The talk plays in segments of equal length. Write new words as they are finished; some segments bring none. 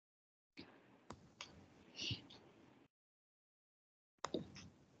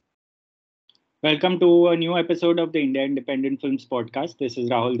Welcome to a new episode of the India Independent Films podcast. This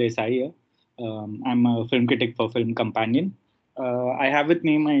is Rahul Desai here. I'm a film critic for Film Companion. I have with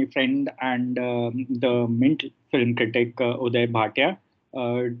me my friend and the Mint film critic Uday Bhatia.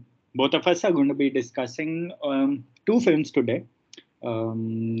 Uh, Both of us are going to be discussing two films today.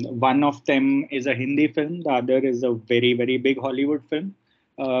 One of them is a Hindi film, the other is a very, very big Hollywood film.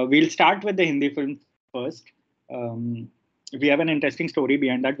 We'll start with the Hindi film first. Um, we have an interesting story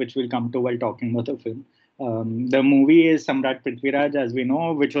behind that, which we'll come to while talking about the film. The movie is Samrat Prithviraj, as we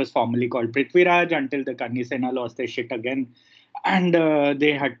know, which was formerly called Prithviraj until the Kanni Sena lost their shit again. And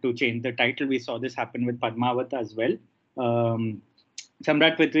they had to change the title. We saw this happen with Padmavat as well. Um,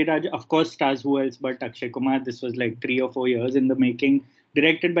 Samrat Prithviraj, of course, stars who else but Akshay Kumar. This was like 3 or 4 years in the making.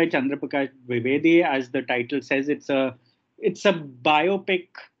 Directed by Chandraprakash Dwivedi, as the title says, it's a biopic.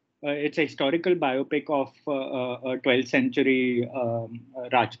 It's a historical biopic of a 12th century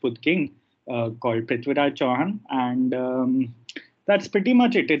Rajput king called Prithviraj Chauhan, and that's pretty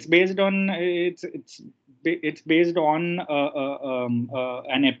much it. It's based on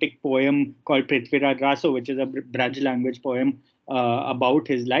an epic poem called Prithviraj Raso, which is a Braj language poem about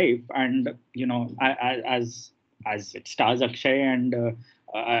his life, and as it stars Akshay, and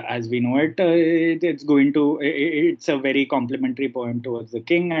as we know it, it's a very complimentary poem towards the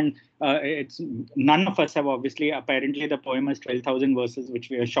king, and it's none of us have obviously. Apparently, the poem has 12,000 verses, which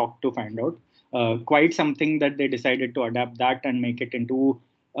we are shocked to find out. Quite something that they decided to adapt that and make it into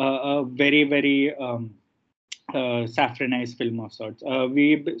a very, very saffronized film of sorts.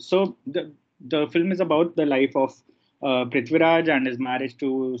 The film is about the life of Prithviraj and his marriage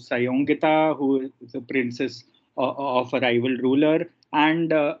to Sayongita, who is a princess of a rival ruler,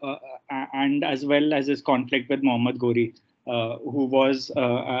 and as well as his conflict with Muhammad Ghori, who was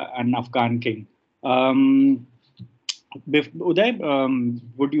an Afghan king. Um, Uday,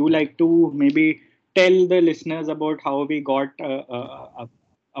 would you like to maybe tell the listeners about how we got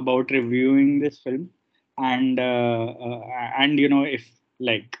about reviewing this film, and if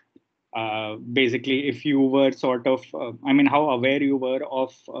like basically if you were sort of, I mean, how aware you were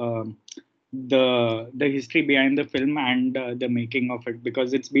of the history behind the film and the making of it,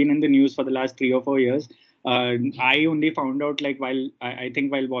 because it's been in the news for the last 3 or 4 years. I only found out like while I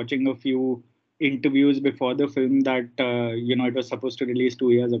think while watching a few interviews before the film that it was supposed to release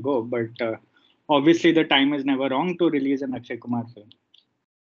 2 years ago, but obviously the time is never wrong to release an Akshay Kumar film.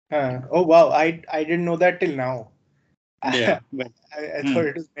 Oh wow, I didn't know that till now. Yeah, I, but I thought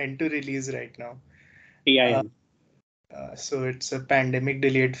it was meant to release right now. Uh, TIL. so it's a pandemic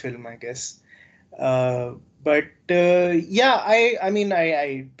delayed film, I guess. Uh, but yeah, I mean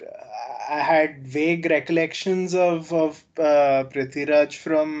I had vague recollections of Prithviraj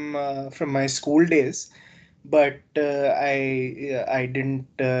from my school days, but I didn't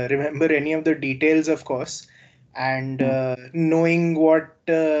remember any of the details, of course. And knowing what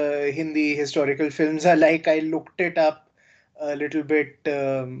Hindi historical films are like, I looked it up a little bit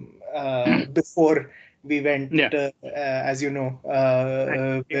before we went, Yeah. as you know,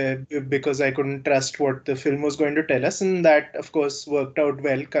 Right. because I couldn't trust what the film was going to tell us, and that, of course, worked out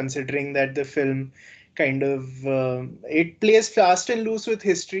well, considering that the film kind of it plays fast and loose with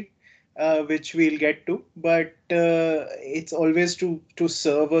history, which we'll get to, but it's always to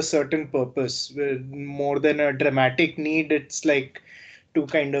serve a certain purpose, more than a dramatic need. It's like to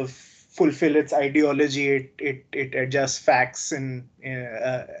kind of fulfill its ideology. It adjusts facts and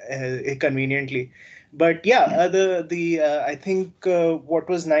conveniently. But yeah, the I think what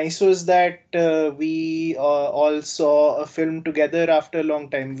was nice was that we all saw a film together after a long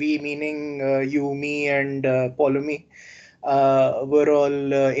time. We meaning you, me, and Polomi were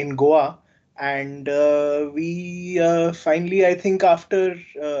all in Goa. And we finally, I think, after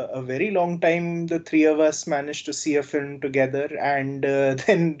a very long time, the three of us managed to see a film together and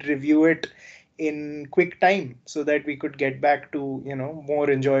then review it in quick time so that we could get back to, more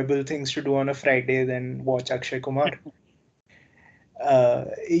enjoyable things to do on a Friday than watch Akshay Kumar.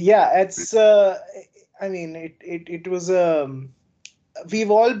 Yeah, I mean, it was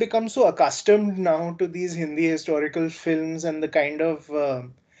we've all become so accustomed now to these Hindi historical films and the kind of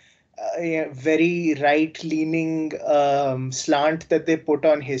yeah, very right leaning slant that they put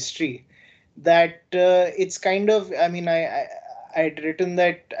on history, that it's kind of, I mean, I'd written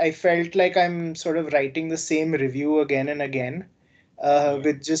that I felt like I'm sort of writing the same review again and again,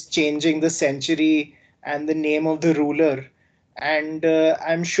 with just changing the century and the name of the ruler. And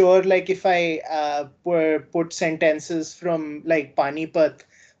I'm sure, like, if I put sentences from like Panipat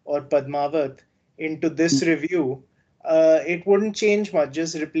or Padmavat into this review, it wouldn't change much.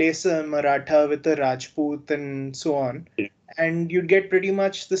 Just replace a Maratha with a Rajput and so on, and you'd get pretty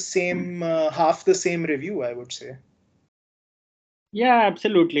much the same, half the same review, I would say. Yeah,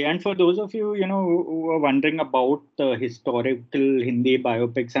 absolutely. And for those of you, who are wondering about the historical Hindi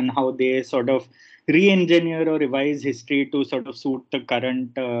biopics and how they sort of re-engineer or revise history to sort of suit the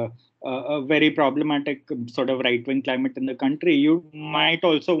current very problematic sort of right-wing climate in the country, you might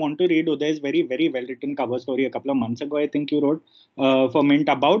also want to read Uday's very, very well-written cover story a couple of months ago. I think you wrote for Mint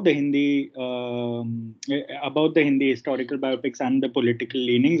about the Hindi historical biopics and the political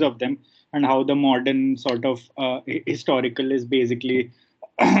leanings of them, and how the modern sort of historical is basically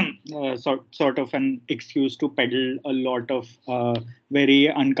sort of an excuse to peddle a lot of very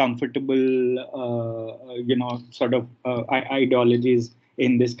uncomfortable, sort of ideologies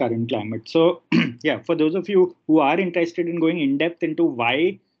in this current climate. So, yeah, for those of you who are interested in going in depth into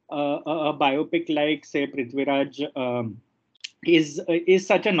why a biopic like, say, Prithviraj is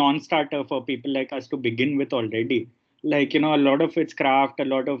such a non-starter for people like us to begin with already. Like, a lot of its craft, a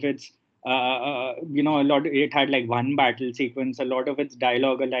lot of its a lot, it had like one battle sequence, a lot of its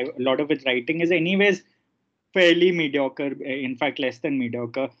dialogue, a lot of its writing is anyways fairly mediocre, in fact less than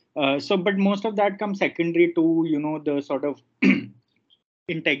mediocre. So but most of that comes secondary to the sort of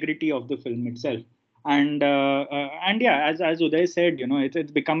integrity of the film itself. And yeah, as Uday said,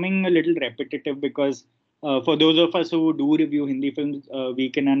 it's becoming a little repetitive, because for those of us who do review Hindi films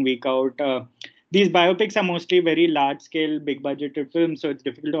week in and week out, these biopics are mostly very large scale, big budgeted films, so it's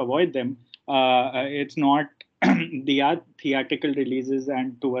difficult to avoid them. It's not the theatrical releases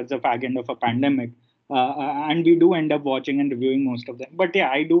and towards the fag end of a pandemic. And we do end up watching and reviewing most of them. But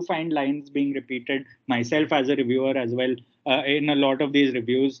yeah, I do find lines being repeated myself as a reviewer as well in a lot of these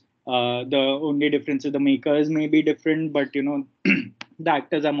reviews. The only difference is the makers may be different, but the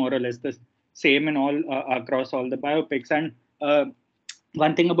actors are more or less the same in all across all the biopics. And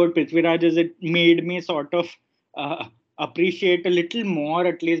one thing about Prithviraj is it made me sort of appreciate a little more,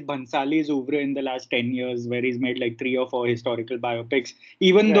 at least Bhansali's oeuvre in the last 10 years, where he's made like 3 or 4 historical biopics.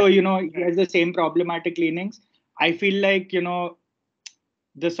 Even though, Right. he has the same problematic leanings, I feel like,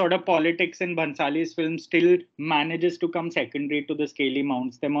 the sort of politics in Bhansali's film still manages to come secondary to the scale he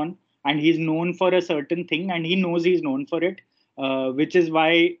mounts them on. And he's known for a certain thing, and he knows he's known for it, which is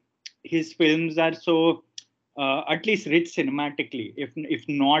why his films are so at least rich cinematically, if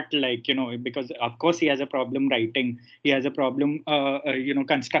not, like, because of course he has a problem writing, he has a problem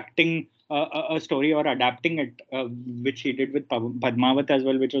constructing a story or adapting it, which he did with Padmavat as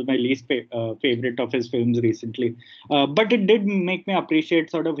well, which was my least favorite of his films recently. But it did make me appreciate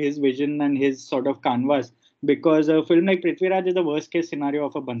sort of his vision and his sort of canvas, because a film like Prithviraj is the worst case scenario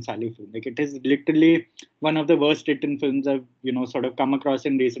of a Bansali film. Like, it is literally one of the worst written films I've sort of come across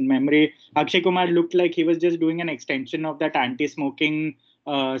in recent memory. Akshay Kumar looked like he was just doing an extension of that anti-smoking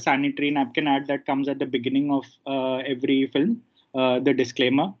sanitary napkin ad that comes at the beginning of every film, the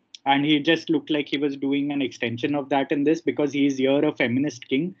disclaimer. And he just looked like he was doing an extension of that in this, because he's here a feminist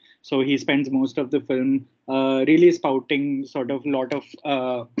king. So he spends most of the film really spouting sort of lot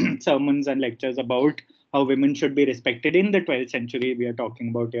of sermons and lectures about how women should be respected in the 12th century we are talking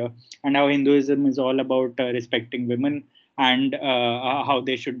about here, and how Hinduism is all about respecting women, and how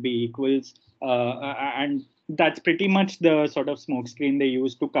they should be equals. And that's pretty much the sort of smokescreen they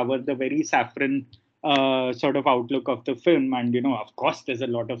use to cover the very saffron sort of outlook of the film. And of course, there's a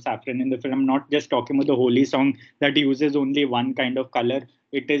lot of saffron in the film. I'm not just talking about the holy song that uses only one kind of color.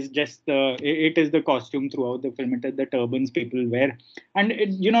 It is the costume throughout the film. It is the turbans people wear, and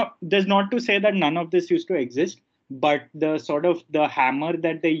there's not to say that none of this used to exist, but the sort of the hammer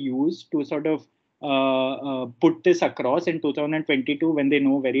that they use to sort of put this across in 2022, when they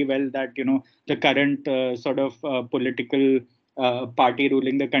know very well that the current sort of political party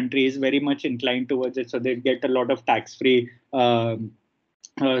ruling the country is very much inclined towards it, so they get a lot of tax-free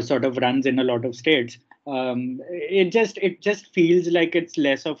sort of runs in a lot of states. It just feels like it's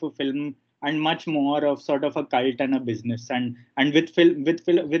less of a film and much more of sort of a cult and a business. And with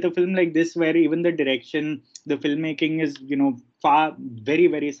a film like this, where even the direction, the filmmaking is far very,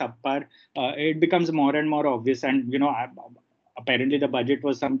 very subpar, it becomes more and more obvious. And apparently the budget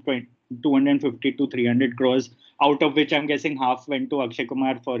was some 250 to 300 crores, out of which I'm guessing half went to Akshay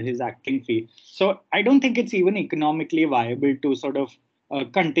Kumar for his acting fee. So I don't think it's even economically viable to sort of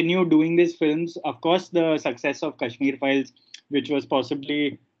continue doing these films. Of course, the success of Kashmir Files, which was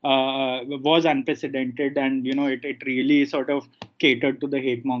possibly was unprecedented, and it really sort of catered to the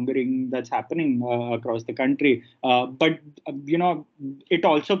hate mongering that's happening across the country. But it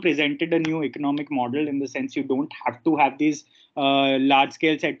also presented a new economic model, in the sense you don't have to have these large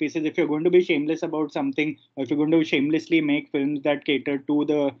scale set pieces if you're going to be shameless about something. If you're going to shamelessly make films that cater to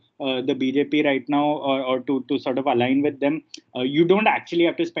the BJP right now, or to sort of align with them, you don't actually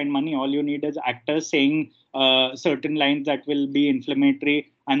have to spend money. All you need is actors saying certain lines that will be inflammatory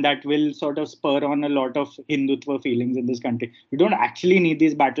and that will sort of spur on a lot of Hindutva feelings in this country. You don't actually need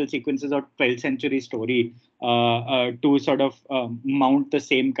these battle sequences or 12th century story to sort of mount the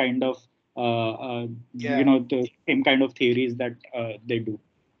same kind of the same kind of theories that they do.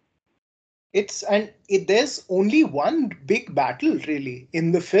 There's only one big battle really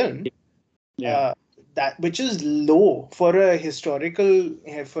in the film. Yeah. That which is low for a recent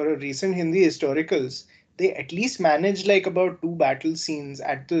Hindi historicals. They at least managed like about two battle scenes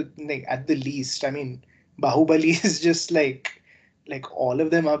at the least. I mean, Bahubali is just like all of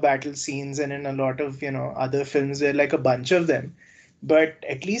them are battle scenes, and in a lot of other films there are like a bunch of them. But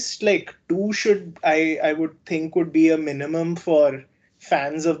at least like two should I would think would be a minimum for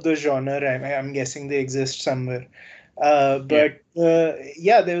fans of the genre. I'm guessing they exist somewhere. But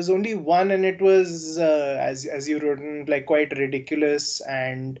yeah, there was only one, and it was as you wrote, like quite ridiculous.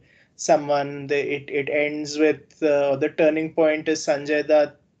 And it ends with the turning point is Sanjay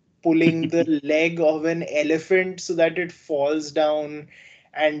Dutt pulling the leg of an elephant so that it falls down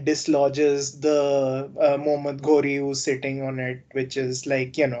and dislodges the Mohammad Ghori who's sitting on it, which is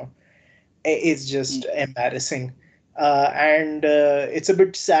like it's just embarrassing. And it's a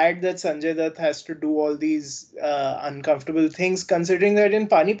bit sad that Sanjay Dutt has to do all these uncomfortable things, considering that in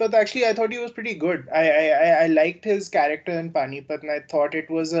Panipat, actually, I thought he was pretty good. I liked his character in Panipat, and I thought it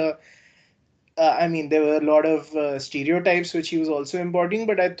was I mean, there were a lot of stereotypes which he was also embodying,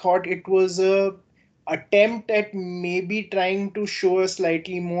 but I thought it was a attempt at maybe trying to show a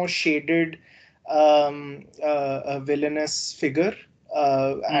slightly more shaded a villainous figure.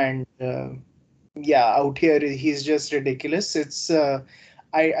 And yeah, out here he's just ridiculous. It's the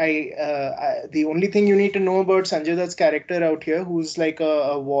only thing you need to know about Sanjay Dutt's character out here, who's like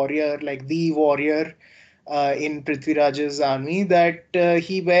a warrior, like the warrior in Prithviraj's army, that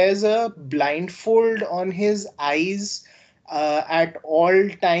he wears a blindfold on his eyes at all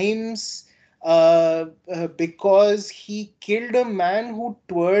times because he killed a man who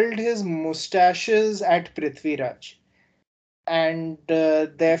twirled his mustaches at Prithviraj, and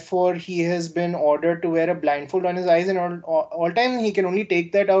therefore he has been ordered to wear a blindfold on his eyes, and all time he can only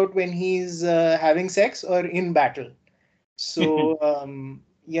take that out when he's having sex or in battle. So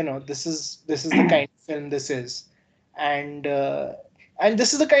this is the kind of film this is. And uh, and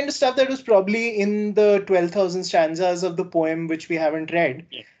this is the kind of stuff that was probably in the 12,000 stanzas of the poem which we haven't read.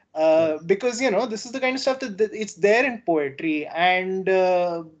 Because this is the kind of stuff that it's there in poetry. And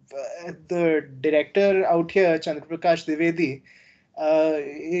the director out here, Chandraprakash Dwivedi,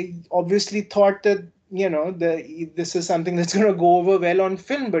 he obviously thought that this is something that's going to go over well on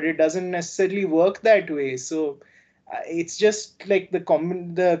film, but it doesn't necessarily work that way. So it's just like the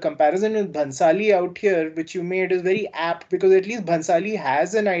comparison with Bhansali out here, which you made, is very apt, because at least Bhansali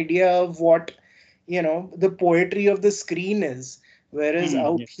has an idea of what the poetry of the screen is. Whereas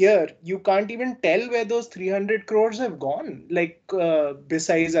out here, you can't even tell where those 300 crores have gone. Like,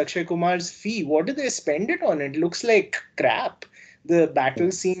 besides Akshay Kumar's fee, what do they spend it on? It looks like crap. The battle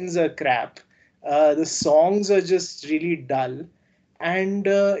scenes are crap. The songs are just really dull. And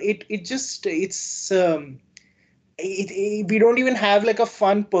we don't even have like a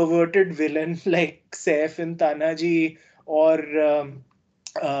fun perverted villain like Saif in Tanaji, or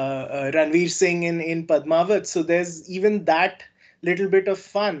Ranveer Singh in Padmavat. So there's even that little bit of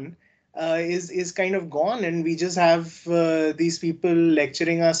fun is kind of gone, and we just have these people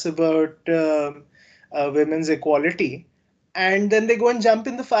lecturing us about women's equality, and then they go and jump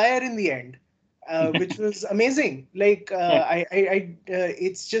in the fire in the end. Which was amazing. Like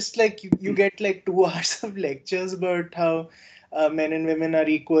it's just like you get like 2 hours of lectures about how men and women are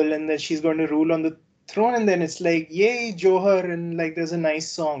equal, and that she's going to rule on the throne, and then it's like yay Johar, and like there's a nice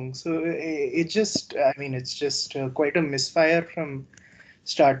song. So it's just quite a misfire from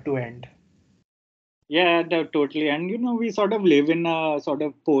start to end. Yeah, totally. And we sort of live in a sort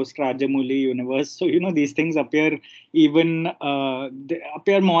of post Rajamouli universe. So these things appear they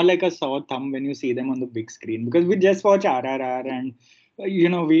appear more like a sore thumb when you see them on the big screen, because we just watch RRR, and we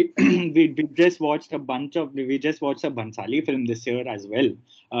we just watched we just watched a Bhansali film this year as well,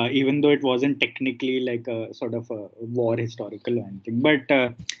 even though it wasn't technically like a sort of a war historical or anything. But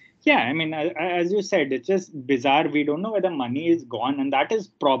Yeah, I mean, as you said, it's just bizarre. We don't know where the money is gone, and that is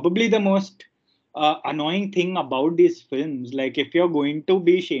probably the most annoying thing about these films. Like, if you're going to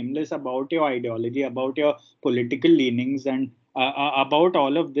be shameless about your ideology, about your political leanings, and about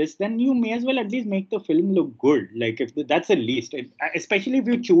all of this, then you may as well at least make the film look good. Like, if that's the least, especially if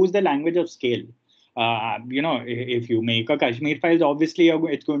you choose the language of scale. If you make a Kashmir Files, obviously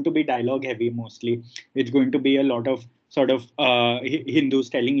it's going to be dialogue heavy mostly. It's going to be a lot of sort of Hindus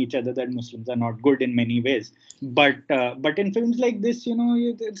telling each other that Muslims are not good in many ways. But in films like this,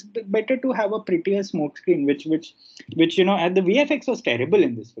 it's better to have a prettier smoke screen, which and the VFX was terrible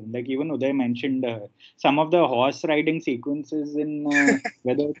in this film. Like even Uday mentioned some of the horse riding sequences in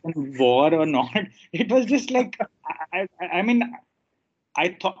whether it's in war or not, it was just like I mean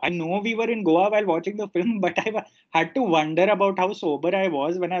I thought I know we were in Goa while watching the film, but had to wonder about how sober I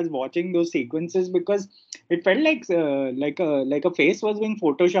was when I was watching those sequences because it felt like a face was being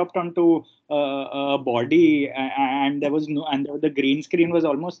photoshopped onto a body, and there was no and the green screen was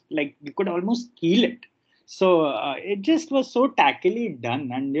almost like you could almost feel it. So it just was so tackily done,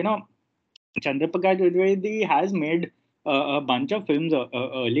 and Chandraprakash Dwivedi has made a bunch of films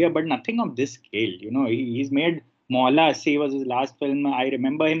earlier, but nothing of this scale. He's made Mola Assi was his last film. I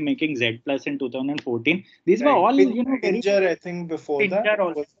remember him making Z Plus in 2014. These were Right. all, very Pinjar, I think before that Pinjar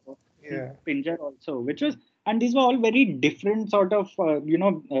also, was, yeah. Pinjar also, which was, and these were all very different sort of,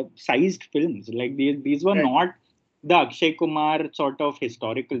 sized films. Like these were Right. not the Akshay Kumar sort of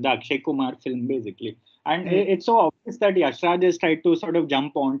historical, the Akshay Kumar film basically. And Hmm. it's so obvious that Yash Raj has tried to sort of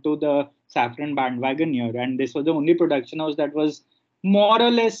jump onto the Saffron bandwagon here, and this was the only production house that was more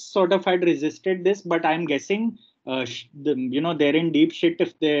or less sort of had resisted this. But I'm guessing they're in deep shit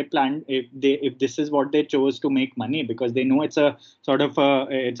if they plan if this is what they chose to make money, because they know it's sort of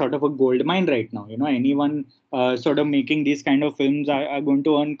a gold mine right now. Anyone sort of making these kind of films are going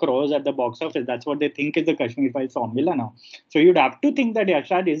to earn crores at the box office. That's what they think is the Kashmir Files formula now. So you'd have to think that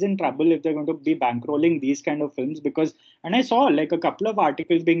Yashad is in trouble if they're going to be bankrolling these kind of films, because and I saw like a couple of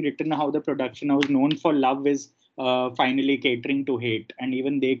articles being written how the production house known for love is finally catering to hate, and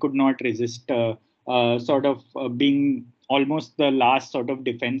even they could not resist being almost the last sort of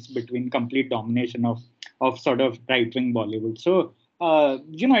defense between complete domination of sort of right wing Bollywood. So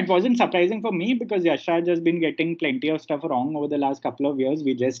it wasn't surprising for me because Yashraj has been getting plenty of stuff wrong over the last couple of years.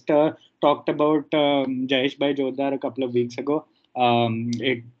 We just talked about Jayesh Bhai Jodhar a couple of weeks ago.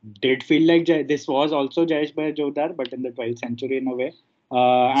 It did feel like this was also Jayesh Bhai Jodhar, but in the 12th century in a way.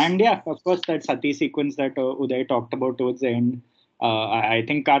 And yeah, of course, that Sati sequence that Uday talked about towards the end, I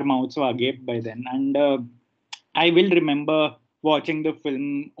think our mouths were agape by then. And I will remember watching the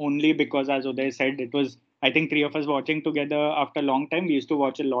film only because, as Uday said, it was, I think, three of us watching together after a long time. We used to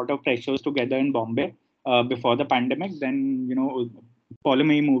watch a lot of press shows together in Bombay before the pandemic. Then,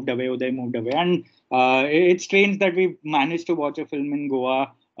 Polumi moved away, Uday moved away. And it's strange that we managed to watch a film in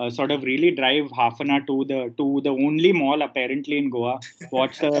Goa, sort of really drive half an hour to the only mall apparently in Goa,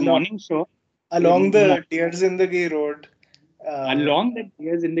 watch the along, morning show along in the Dear Zindagi Road. along the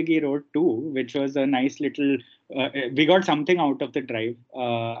Dear Zindagi Road too, which was a nice little. We got something out of the drive,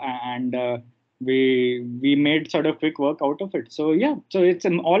 and we made sort of quick work out of it. So yeah, so it's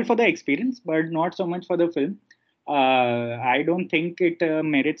all for the experience, but not so much for the film. I don't think it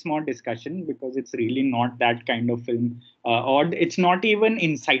merits more discussion because it's really not that kind of film, or it's not even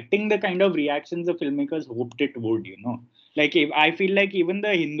inciting the kind of reactions the filmmakers hoped it would. Like if, I feel like even the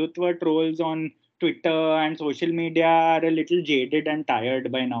Hindutva trolls on Twitter and social media are a little jaded and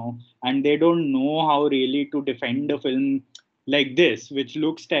tired by now, and they don't know how really to defend a film like this, which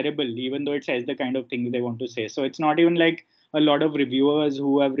looks terrible, even though it says the kind of things they want to say. So it's not even like a lot of reviewers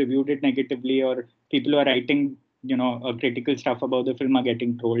who have reviewed it negatively or people who are writing, critical stuff about the film are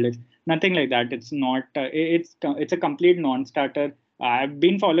getting trolled. It's nothing like that. It's not. It's a complete non-starter. I've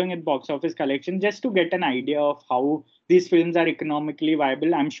been following it box office collection just to get an idea of how these films are economically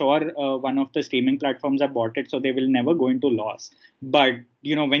viable. I'm sure one of the streaming platforms have bought it, so they will never go into loss. But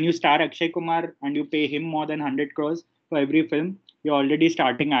when you star Akshay Kumar and you pay him more than 100 crores for every film, you're already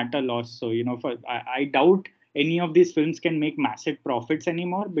starting at a loss. So I doubt any of these films can make massive profits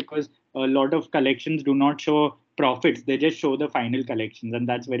anymore because a lot of collections do not show profits; they just show the final collections, and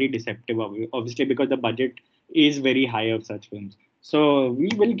that's very deceptive, obviously, because the budget is very high of such films. So we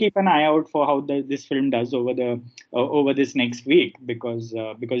will keep an eye out for how this film does over this next week because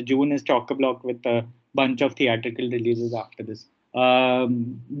June is chock a block with a bunch of theatrical releases after this.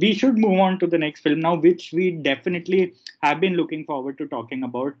 We should move on to the next film now, which we definitely have been looking forward to talking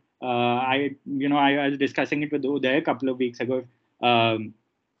about. I was discussing it with Uday a couple of weeks ago. Um,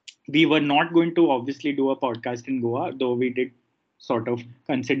 we were not going to obviously do a podcast in Goa, though we did sort of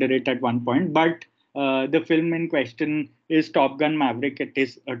consider it at one point. But the film in question is Top Gun Maverick. It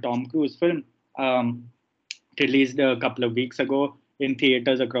is a Tom Cruise film, released a couple of weeks ago in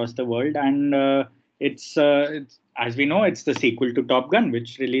theaters across the world, and it's as we know, it's the sequel to Top Gun,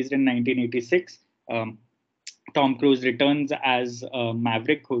 which released in 1986. Um, Tom Cruise returns as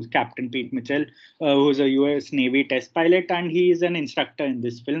Maverick, who's Captain Pete Mitchell, who's a U.S. Navy test pilot, and he is an instructor in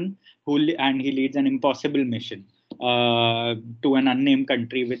this film, and he leads an impossible mission to an unnamed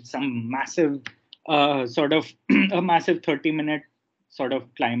country with some massive, sort of a massive 30-minute sort of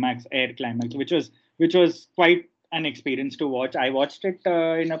air climax, which was quite an experience to watch. I watched it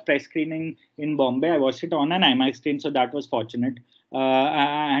in a press screening in Bombay. I watched it on an IMAX screen, so that was fortunate.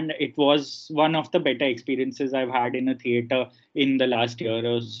 And it was one of the better experiences I've had in a theater in the last year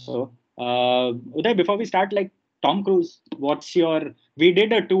or so. Uday, before we start, like Tom Cruise, what's your? We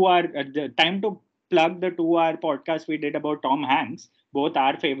did a 2 hour. The time to plug the 2 hour podcast we did about Tom Hanks, both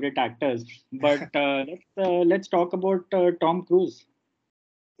our favorite actors. But let's talk about Tom Cruise.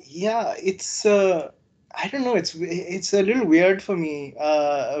 Yeah, it's I don't know, it's a little weird for me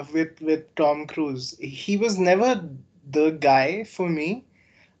with Tom Cruise. He was never the guy for me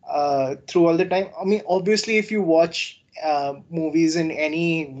through all the time. I mean, obviously, if you watch movies in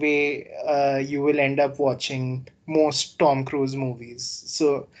any way, you will end up watching most Tom Cruise movies.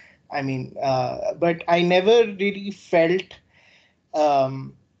 So, I mean, but I never really felt.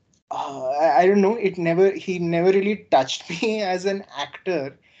 Um, I don't know. He never really touched me as an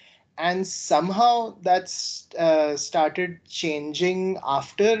actor, and somehow that's started changing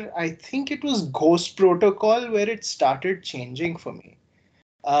after, I think it was Ghost Protocol, where it started changing for me.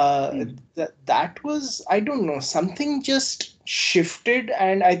 Hmm. That was, I don't know, something just shifted,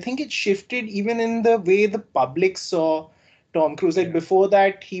 and I think it shifted even in the way the public saw Tom Cruise. Like Yeah. before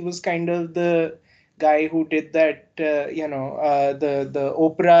that, he was kind of the guy who did that, the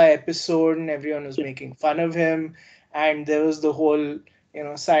Oprah episode, and everyone was Yeah. making fun of him, and there was the whole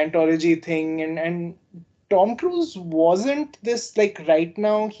Scientology thing, and Tom Cruise wasn't this, like, right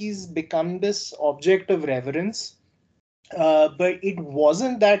now he's become this object of reverence, but it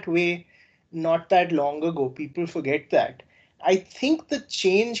wasn't that way not that long ago. People forget that. I think the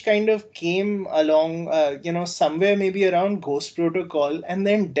change kind of came along, somewhere maybe around Ghost Protocol, and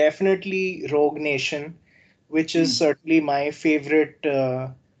then definitely Rogue Nation, which is Hmm. certainly my favorite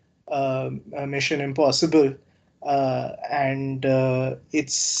Mission Impossible. And I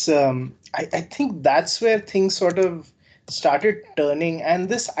think that's where things sort of started turning. And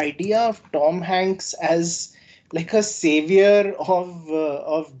this idea of Tom Hanks as like a savior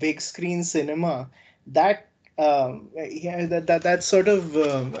of big screen cinema, that yeah, that sort of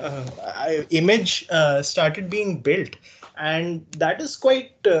image started being built, and that is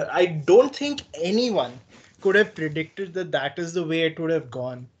quite. I don't think anyone could have predicted that that is the way it would have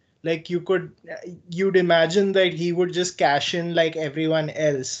gone. Like you'd imagine that he would just cash in like everyone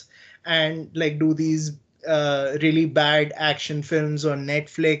else, and like do these really bad action films on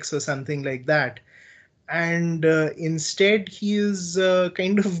Netflix or something like that. And instead he is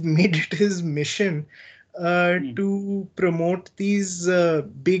kind of made it his mission Hmm. to promote these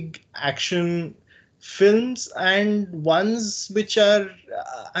big action films, and ones which are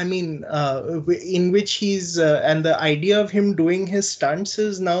in which he's and the idea of him doing his stunts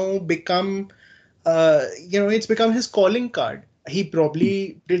has now become it's become his calling card. He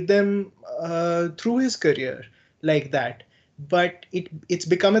probably did them through his career like that, but it's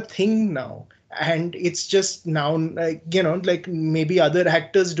become a thing now, and it's just now, like, like maybe other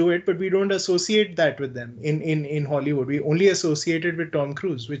actors do it, but we don't associate that with them in Hollywood. We only associate it with Tom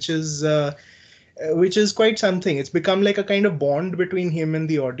Cruise, which is quite something. It's become like a kind of bond between him and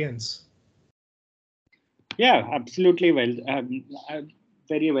the audience. Yeah, absolutely.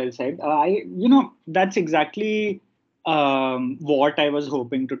 Very well said. That's exactly what I was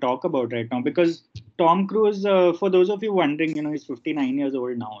hoping to talk about right now, because Tom Cruise, for those of you wondering, he's 59 years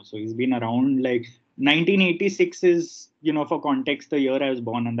old now. So he's been around, like 1986 is, for context, the year I was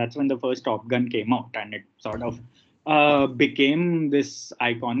born. And that's when the first Top Gun came out. And it sort of became this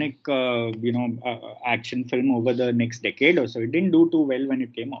iconic, action film over the next decade or so. It didn't do too well when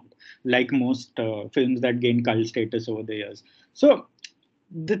it came out, like most films that gain cult status over the years. So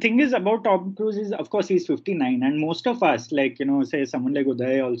the thing is about Tom Cruise is, of course, he's 59, and most of us, like, say someone like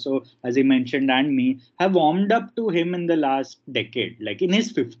Uday also, as he mentioned, and me, have warmed up to him in the last decade, like in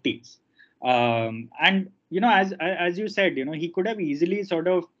his 50s. And as you said, he could have easily sort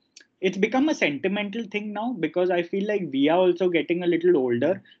of. It's become a sentimental thing now, because I feel like we are also getting a little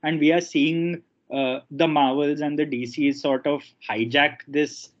older, and we are seeing the Marvels and the DCs sort of hijack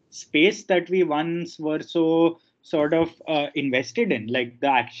this space that we once were so sort of invested in, like the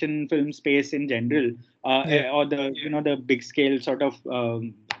action film space in general, or the the big scale sort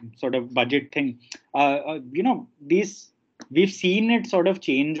of budget thing. These we've seen it sort of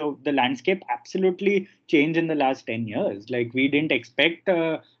change of the landscape absolutely change in the last 10 years. Like we didn't expect,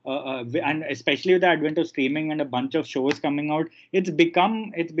 and especially with the advent of streaming and a bunch of shows coming out, it's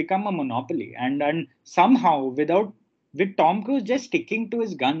become a monopoly. And somehow, with Tom Cruise just sticking to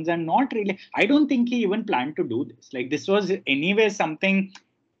his guns and not really, I don't think he even planned to do this. Like this was anyway something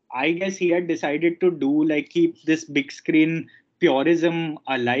I guess he had decided to do, like keep this big screen purism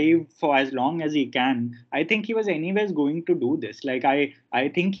alive for as long as he can. I think he was anyways going to do this. Like I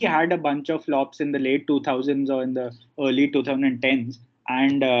think he had a bunch of flops in the late 2000s or in the early 2010s.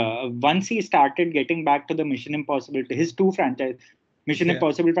 And once he started getting back to the Mission Impossible, his two franchise, Mission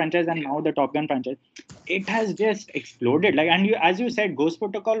Impossible franchise and now the Top Gun franchise, it has just exploded. Like, and you, as you said, Ghost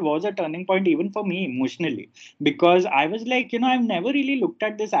Protocol was a turning point even for me emotionally, because I was like, I've never really looked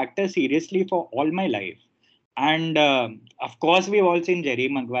at this actor seriously for all my life. And of course, we've all seen Jerry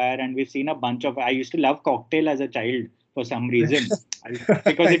Maguire, and we've seen a bunch of. I used to love Cocktail as a child for some reason,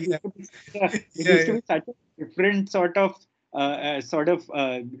 because it used to be such a different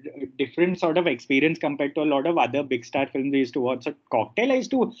different sort of experience compared to a lot of other big star films we used to watch. So Cocktail, I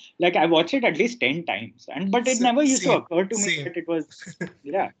used to like. I watched it at least 10 times, but it never used to occur to me that it was.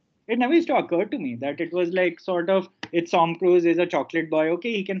 Yeah, it never used to occur to me that it was like sort of it's Tom Cruise is a chocolate boy.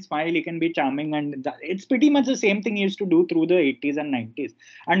 Okay, he can smile, he can be charming, and it's pretty much the same thing he used to do through the 80s and 90s.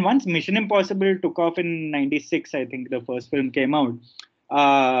 And once Mission Impossible took off in '96, I think the first film came out.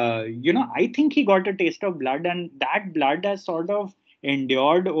 I think he got a taste of blood, and that blood has sort of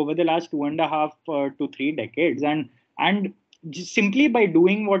endured over the last 2.5 to 3 decades. And just simply by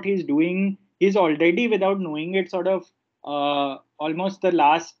doing what he's doing, he's already, without knowing it, sort of almost the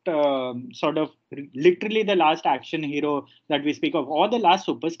last literally the last action hero that we speak of, or the last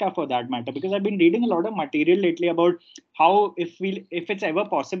superstar for that matter. Because I've been reading a lot of material lately about how if it's ever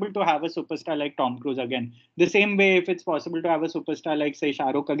possible to have a superstar like Tom Cruise again, the same way if it's possible to have a superstar like say Shah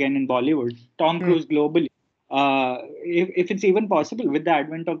Rukh again in Bollywood, Tom Cruise globally. If it's even possible with the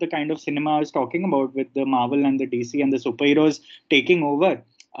advent of the kind of cinema I was talking about, with the Marvel and the DC and the superheroes taking over,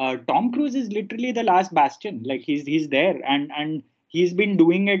 Tom Cruise is literally the last bastion. Like he's there, and he's been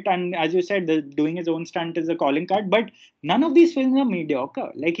doing it. And as you said, doing his own stunt is a calling card. But none of these films are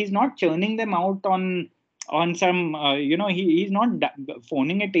mediocre. Like he's not churning them out on some he's not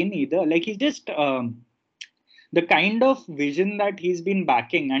phoning it in either. Like he's just the kind of vision that he's been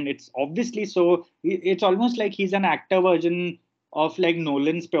backing, and it's obviously so. It's almost like he's an actor version of like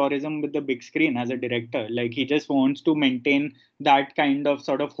Nolan's purism with the big screen as a director. Like he just wants to maintain that kind of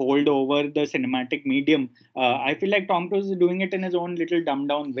sort of hold over the cinematic medium. I feel like Tom Cruise is doing it in his own little dumbed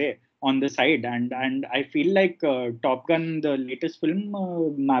down way on the side. And I feel like Top Gun, the latest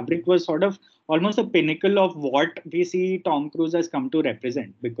film, Maverick, was sort of almost a pinnacle of what we see Tom Cruise has come to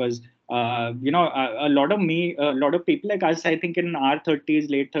represent. Because a lot of people like us, I think in our 30s,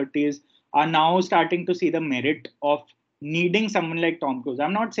 late 30s, are now starting to see the merit of needing someone like Tom Cruise.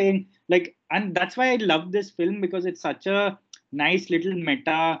 I'm not saying like, and that's why I love this film, because it's such a nice little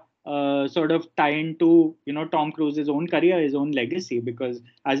meta sort of tie into Tom Cruise's own career, his own legacy. Because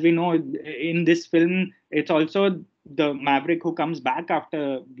as we know, in this film, it's also the Maverick who comes back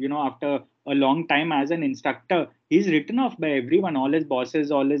after a long time as an instructor. He's written off by everyone, all his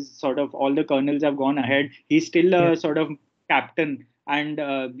bosses, all the colonels have gone ahead. He's still a sort of captain. And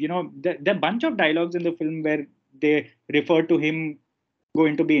the bunch of dialogues in the film where they refer to him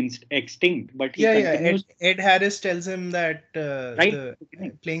going to be extinct, but he continues. Ed Harris tells him that Right,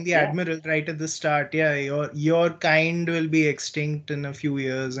 playing the admiral right at the start. Yeah, your kind will be extinct in a few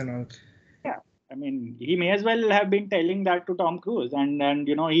years and all. Yeah, I mean, he may as well have been telling that to Tom Cruise, and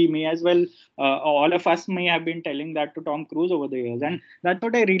he may as well, all of us may have been telling that to Tom Cruise over the years. And that's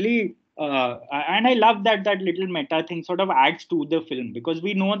what I really and I love that little meta thing sort of adds to the film, because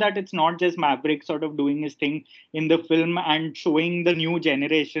we know that it's not just Maverick sort of doing his thing in the film and showing the new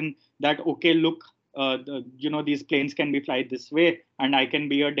generation that, okay, look, these planes can be flied this way, and I can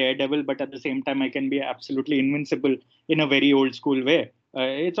be a daredevil, but at the same time I can be absolutely invincible in a very old school way.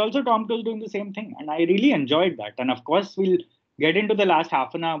 It's also Tom Cruise doing the same thing, and I really enjoyed that. And of course, we'll get into the last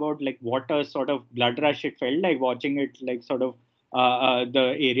half an hour about like what a sort of blood rush it felt like watching it, like sort of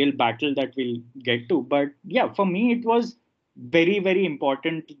the aerial battle that we'll get to. But yeah, for me, it was very, very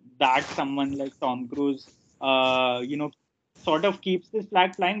important that someone like Tom Cruise, sort of keeps this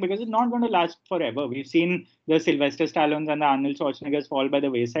flag flying, because it's not going to last forever. We've seen the Sylvester Stallones and the Arnold Schwarzeneggers fall by the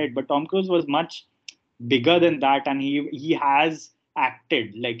wayside, but Tom Cruise was much bigger than that, and he has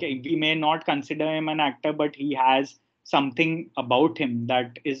acted. Like we may not consider him an actor, but he has something about him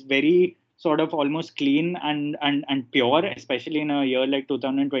that is very sort of almost clean and pure, especially in a year like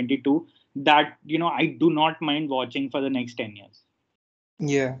 2022, that I do not mind watching for the next 10 years.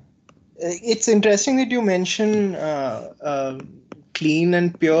 Yeah. It's interesting that you mention clean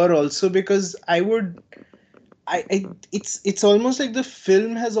and pure also, because it's almost like the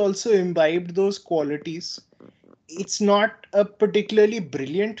film has also imbibed those qualities. It's not a particularly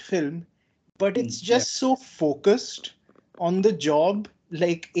brilliant film, but it's Yeah. just so focused on the job.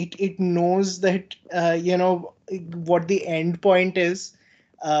 Like it knows that what the end point is.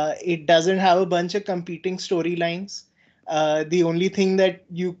 It doesn't have a bunch of competing storylines. The only thing that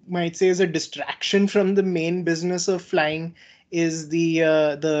you might say is a distraction from the main business of flying is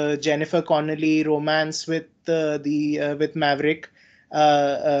the Jennifer Connelly romance with Maverick.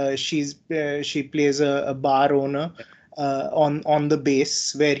 She plays a bar owner on the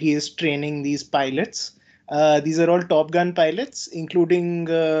base where he is training these pilots. These are all Top Gun pilots, including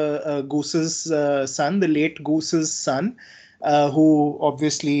Goose's son, the late Goose's son, who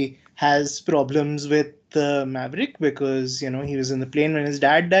obviously has problems with Maverick because he was in the plane when his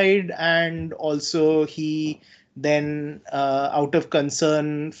dad died, and also he then, out of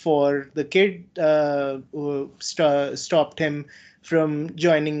concern for the kid, stopped him from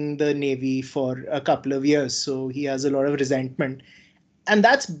joining the Navy for a couple of years. So he has a lot of resentment. And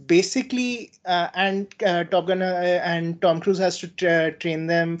that's basically, and Top Gun and Tom Cruise has to train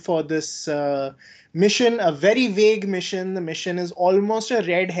them for this mission, a very vague mission. The mission is almost a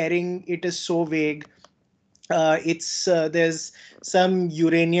red herring. It is so vague. It's There's some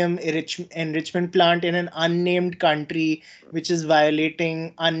uranium enrichment plant in an unnamed country which is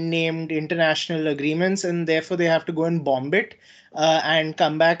violating unnamed international agreements, and therefore they have to go and bomb it and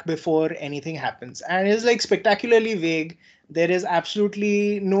come back before anything happens. And it's like spectacularly vague. There is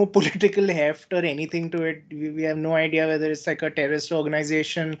absolutely no political heft or anything to it. We have no idea whether it's like a terrorist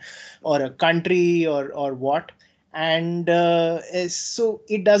organization or a country or what. And so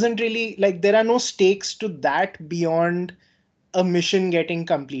it doesn't really, like, there are no stakes to that beyond a mission getting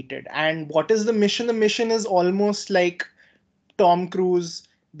completed. And what is the mission? The mission is almost like Tom Cruise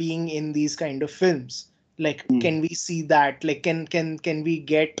being in these kind of films. Like, Mm. can we see that? Like, can we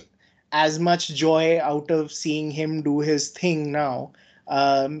get as much joy out of seeing him do his thing now?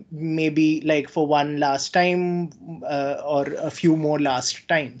 Maybe like for one last time, or a few more last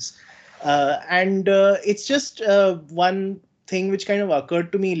times. And it's just one thing which kind of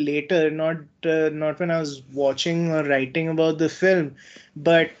occurred to me later, not when I was watching or writing about the film,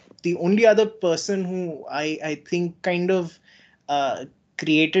 but the only other person who I think kind of uh,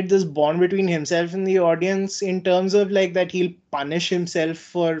 created this bond between himself and the audience, in terms of like that he'll punish himself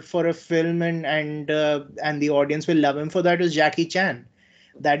for a film, and the audience will love him for that, is Jackie Chan.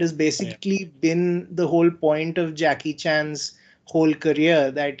 That has Yeah. basically been the whole point of Jackie Chan's whole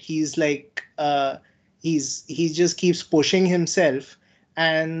career, that he's like he just keeps pushing himself,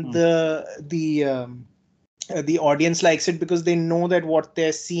 and Mm. the audience likes it because they know that what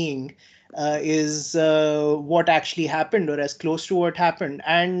they're seeing is what actually happened, or as close to what happened.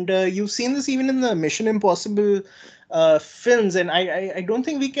 And you've seen this even in the Mission Impossible films. And I don't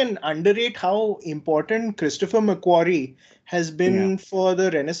think we can underrate how important Christopher McQuarrie has Yeah. been for the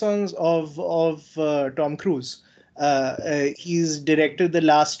renaissance of Tom Cruise. He's directed the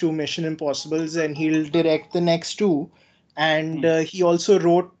last two Mission Impossibles, and he'll direct the next two. And Mm. he also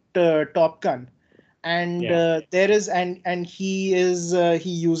wrote Top Gun. And Yeah. there is and he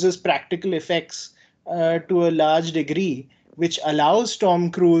uses practical effects to a large degree, which allows Tom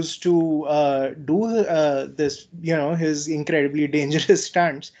Cruise to do this, his incredibly dangerous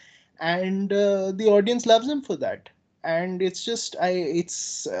stunts, and the audience loves him for that. And it's just I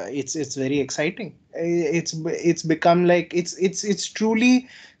it's very exciting. It's become like it's truly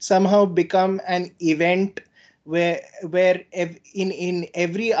somehow become an event where in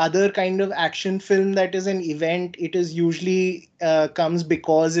every other kind of action film that is an event, it is usually comes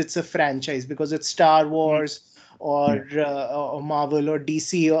because it's a franchise, because it's Star Mm. Wars Yeah. or Marvel or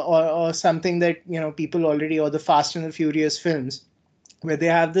DC, or something that people already, or the Fast and the Furious films, where they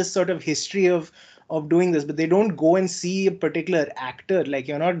have this sort of history of doing this, but they don't go and see a particular actor. Like,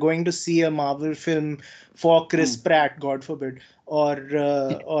 you're not going to see a Marvel film for Chris Mm. Pratt, God forbid, or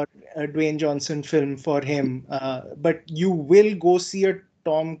a Dwayne Johnson film for him, but you will go see a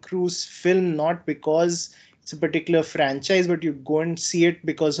Tom Cruise film, not because it's a particular franchise, but you go and see it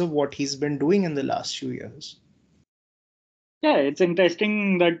because of what he's been doing in the last few years. Yeah, it's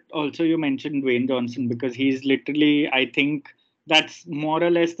interesting that also you mentioned Dwayne Johnson, because he's literally, I think that's more or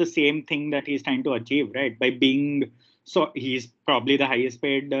less the same thing that he's trying to achieve, right? By being So he's probably the highest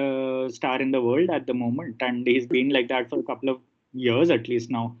paid star in the world at the moment, and he's been like that for a couple of years at least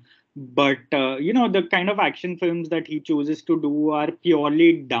now. But the kind of action films that he chooses to do are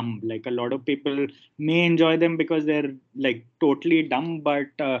purely dumb. Like, a lot of people may enjoy them because they're like totally dumb, but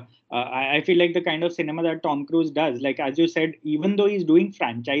I feel like the kind of cinema that Tom Cruise does, like as you said, even though he's doing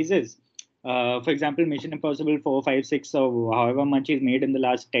franchises, for example, Mission Impossible 4, 5, 6, or however much he's made in the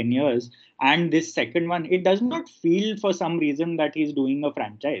last 10 years, and this second one, it does not feel for some reason that he's doing a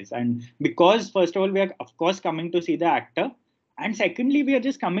franchise. And because, first of all, we are, of course, coming to see the actor, and secondly, we are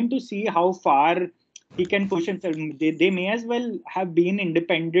just coming to see how far he can push himself. They may as well have been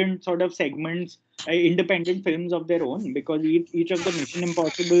independent sort of segments, independent films of their own, because each of the Mission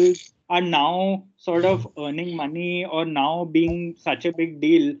Impossible are now sort of earning money or now being such a big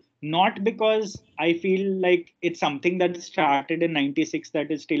deal, not because I feel like it's something that started in 96 that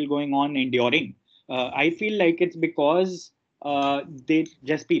is still going on enduring. I feel like it's because they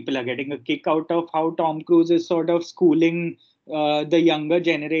just people are getting a kick out of how Tom Cruise is sort of schooling the younger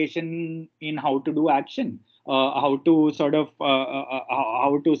generation in how to do action, how to sort of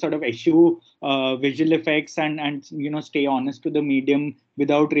eschew visual effects, and stay honest to the medium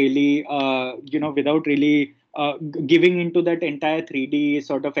without really giving into that entire 3D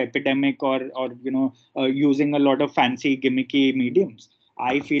sort of epidemic, or using a lot of fancy gimmicky mediums.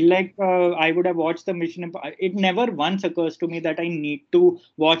 I feel like I would have watched the It never once occurs to me that I need to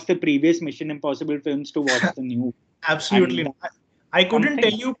watch the previous Mission Impossible films to watch the new. Absolutely. And I couldn't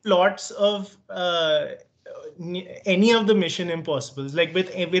something. tell you plots of any of the Mission Impossibles, like with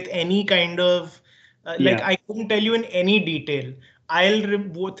any kind of like Yeah. I couldn't tell you in any detail.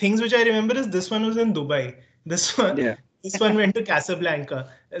 Things which I remember is this one was in Dubai. This one Yeah. this one went to Casablanca.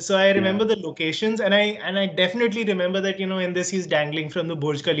 So I Yeah. remember the locations, and I definitely remember that in this he's dangling from the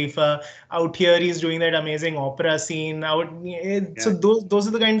Burj Khalifa. Out here he's doing that amazing opera scene. So Yeah. those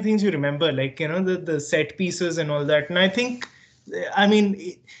are the kind of things you remember, like the set pieces and all that. And I think, I mean,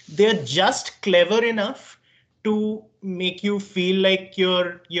 they're just clever enough to make you feel like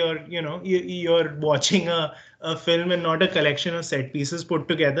you're watching a film and not a collection of set pieces put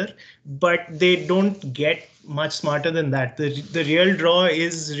together. But they don't get much smarter than that. The real draw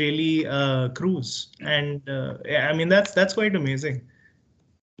is really Cruise, and yeah, I mean that's quite amazing.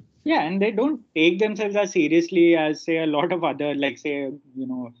 Yeah, and they don't take themselves as seriously as, say, a lot of other, like, say,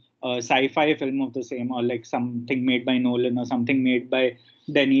 a sci-fi film of the same, or like something made by Nolan, or something made by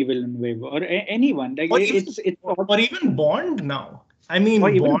Denis Villeneuve, or anyone. Like, Or even it's or even Bond now. I or mean,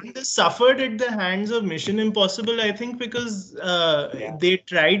 even. Bond has suffered at the hands of Mission Impossible, I think, because Yeah. they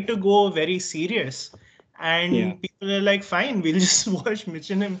tried to go very serious. Yeah. And people are like, fine, we'll just watch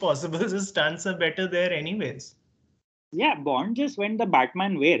Mission Impossible. The stunts are better there, anyways. Yeah, Bond just went the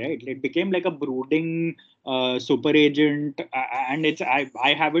Batman way, right? It became like a brooding super agent, and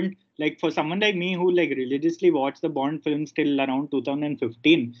I haven't, like, for someone like me who like religiously watched the Bond films till around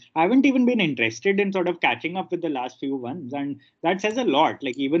 2015, I haven't even been interested in sort of catching up with the last few ones, and that says a lot.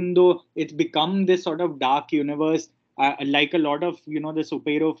 Like, even though it's become this sort of dark universe, like a lot of the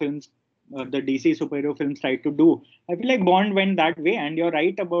superhero films, the DC superhero films try to do. I feel like Bond went that way, and you're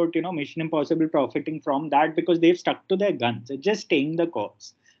right about Mission Impossible profiting from that because they've stuck to their guns. It's just staying the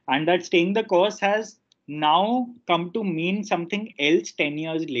course, and that staying the course has now come to mean something else 10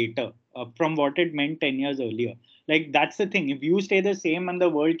 years later from what it meant 10 years earlier. Like, that's the thing. If you stay the same and the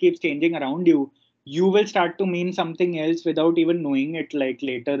world keeps changing around you, you will start to mean something else without even knowing it. Like,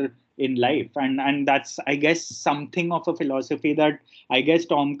 later in life, and that's, I guess, something of a philosophy that I guess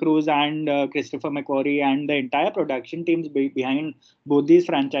Tom Cruise and Christopher McQuarrie and the entire production teams behind both these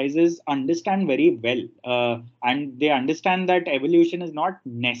franchises understand very well. And they understand that evolution is not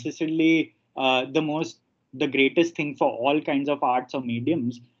necessarily the greatest thing for all kinds of arts or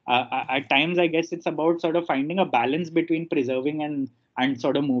mediums. At times, I guess it's about sort of finding a balance between preserving and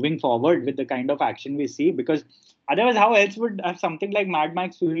sort of moving forward with the kind of action we see. Because otherwise, how else would have something like Mad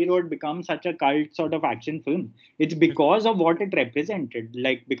Max Fury Road become such a cult sort of action film? It's because of what it represented.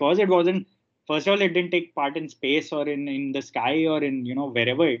 Like, because it wasn't, first of all, it didn't take part in space or in the sky or in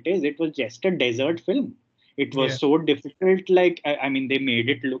wherever it is. It was just a desert film. It Yeah. was so difficult. Like, I mean, he made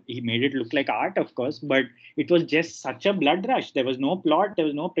it look like art, of course, but it was just such a blood rush. There was no plot, there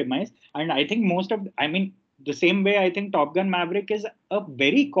was no premise. And I think I mean, the same way I think Top Gun Maverick is a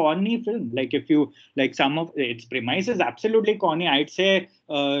very corny film. Like, if you like, some of its premise is absolutely corny. I'd say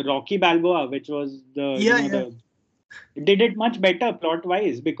Rocky Balboa, which was Yeah, yeah. the did it much better plot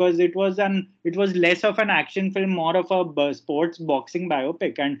wise, because it was less of an action film, more of a sports boxing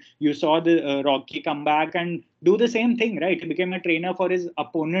biopic. And you saw the Rocky come back and do the same thing, right? He became a trainer for his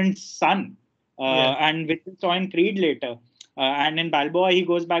opponent's son. and which we saw in Creed later. And in Balboa, he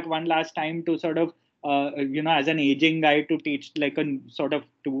goes back one last time to sort of, as an aging guy to teach, like a sort of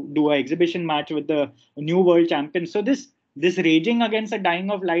to do an exhibition match with the new world champion. So this raging against the dying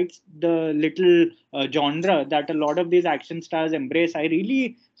of lights, the little genre that a lot of these action stars embrace, I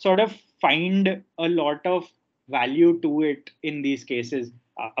really sort of find a lot of value to it in these cases.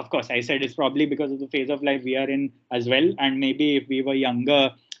 Of course, I said it's probably because of the phase of life we are in as well, and maybe if we were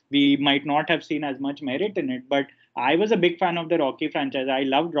younger, we might not have seen as much merit in it. But I was a big fan of the Rocky franchise. I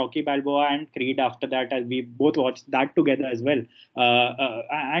loved Rocky Balboa and Creed after that, as we both watched that together as well.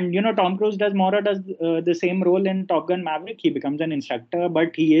 And Tom Cruise does the same role in Top Gun Maverick. He becomes an instructor,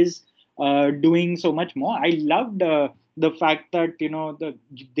 but he is doing so much more. I loved the fact that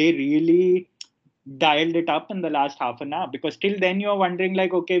they really dialed it up in the last half an hour, because till then you're wondering,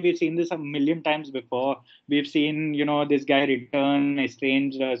 like, okay, we've seen this a million times before. We've seen this guy return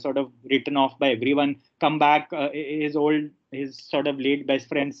estranged, sort of written off by everyone, come back, his sort of late best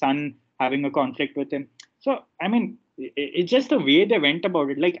friend's son having a conflict with him. So I mean, it's just the way they went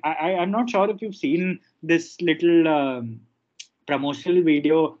about it. Like, I'm not sure if you've seen this little promotional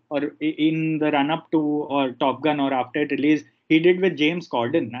video or in the run up to or Top Gun or after it released, he did with James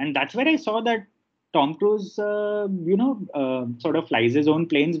Corden, and that's where I saw that Tom Cruise, sort of flies his own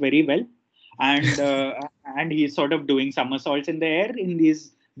planes very well, and and he's sort of doing somersaults in the air in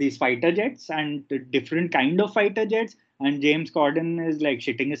these fighter jets, and different kind of fighter jets. And James Corden is like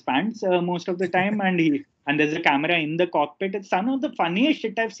shitting his pants most of the time, and there's a camera in the cockpit. It's some of the funniest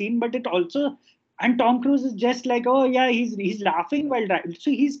shit I've seen, but it also, and Tom Cruise is just like, oh yeah, he's laughing while driving. So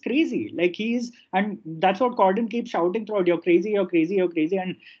he's crazy, like and that's what Corden keeps shouting throughout: "You're crazy, you're crazy, you're crazy."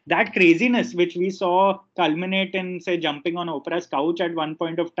 And that craziness, which we saw culminate in, say, jumping on Oprah's couch at one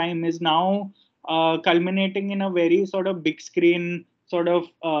point of time, is now culminating in a very sort of big screen sort of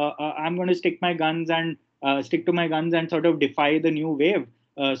I'm going to stick to my guns and sort of defy the new wave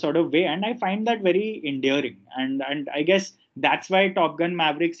sort of way. And I find that very endearing, and I guess that's why Top Gun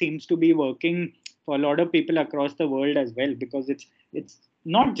Maverick seems to be working for a lot of people across the world as well, because it's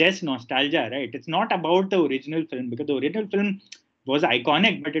not just nostalgia, right? It's not about the original film, because the original film was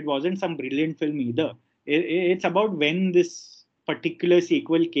iconic, but it wasn't some brilliant film either. It's about when this particular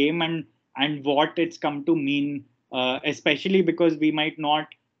sequel came, and what it's come to mean, especially because we might not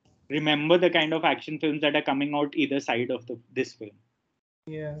remember the kind of action films that are coming out either side of this film.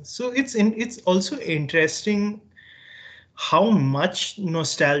 Yeah, so it's also interesting how much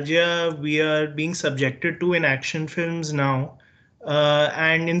nostalgia we are being subjected to in action films now,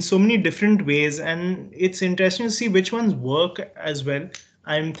 and in so many different ways. And it's interesting to see which ones work as well.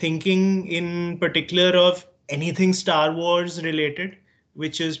 I'm thinking in particular of anything Star Wars related,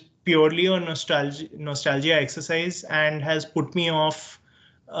 which is purely a nostalgia exercise and has put me off.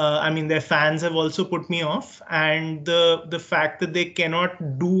 I mean, their fans have also put me off, and the fact that they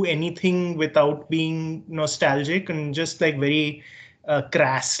cannot do anything without being nostalgic and just like very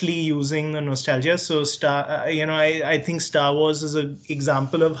crassly using the nostalgia. So I think Star Wars is an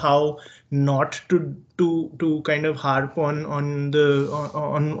example of how not to kind of harp on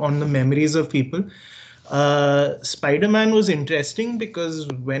the memories of people. Spider-Man was interesting because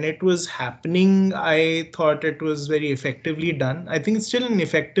when it was happening, I thought it was very effectively done. I think it's still an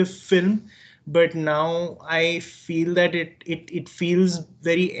effective film, but now I feel that it feels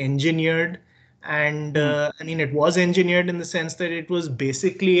very engineered. And I mean, it was engineered in the sense that it was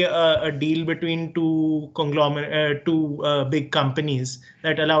basically a deal between two big companies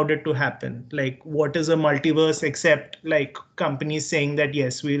that allowed it to happen. Like, what is a multiverse except like companies saying that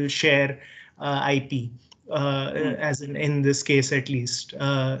yes, we'll share IP, as in this case at least.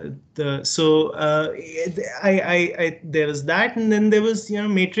 There was that, and then there was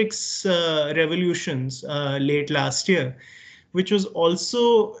Matrix Revolutions late last year, which was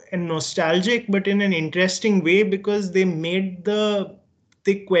also a nostalgic, but in an interesting way, because they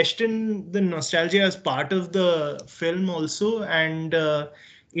questioned the nostalgia as part of the film also, and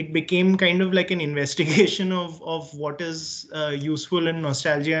it became kind of like an investigation of what is useful in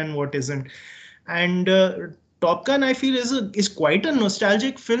nostalgia and what isn't. And Top Gun, I feel, is quite a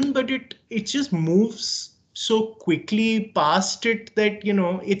nostalgic film, but it just moves so quickly past it that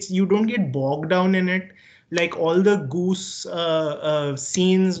you don't get bogged down in it. Like all the Goose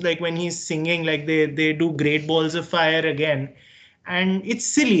scenes, like when he's singing, like they do Great Balls of Fire again, and it's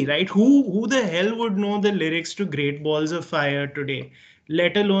silly, right? Who the hell would know the lyrics to Great Balls of Fire today?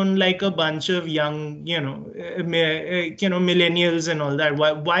 Let alone like a bunch of young, millennials and all that.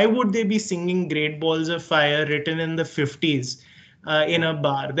 Why would they be singing Great Balls of Fire written in the 50s in a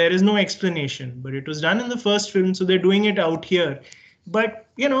bar? There is no explanation, but it was done in the first film, so they're doing it out here. But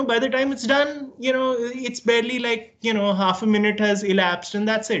by the time it's done, it's barely like half a minute has elapsed, and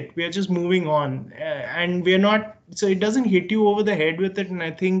that's it. We are just moving on, and we're not. So it doesn't hit you over the head with it, and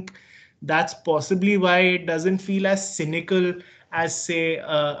I think that's possibly why it doesn't feel as cynical as, say,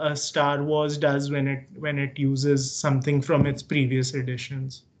 a Star Wars does when it uses something from its previous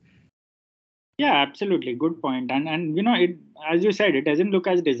editions. Yeah, absolutely. Good point. And it, as you said, it doesn't look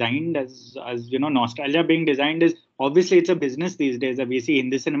as designed as nostalgia being designed is obviously it's a business these days. We see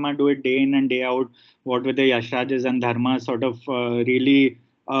Hindi cinema do it day in and day out. What with the Yash Rajas and Dharma sort of really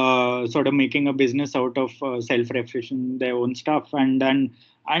sort of making a business out of self-refreshing their own stuff, and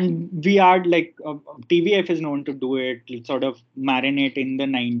we are like TVF is known to do it, sort of marinate in the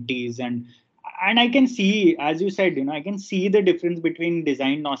 90s, and I can see, as you said, I can see the difference between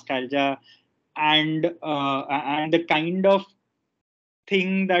design nostalgia and the kind of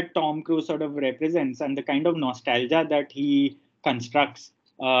thing that Tom Cruise sort of represents and the kind of nostalgia that he constructs.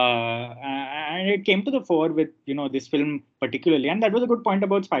 And it came to the fore with this film particularly, and that was a good point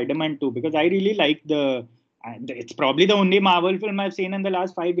about Spider-Man too, because I really like the. And it's probably the only Marvel film I've seen in the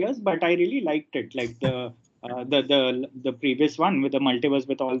last 5 years, but I really liked it. Like the previous one with the multiverse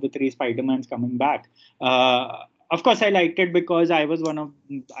with all the three Spider-Mans coming back. Of course, I liked it because I was one of.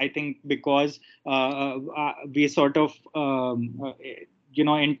 I think because we sort of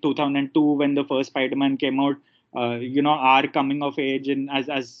in 2002 when the first Spider-Man came out, our coming of age and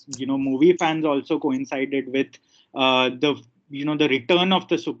as movie fans also coincided with the the return of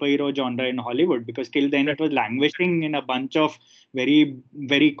the superhero genre in Hollywood, because till then it was languishing in a bunch of very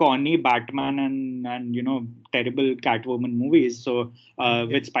very corny Batman and terrible Catwoman movies. So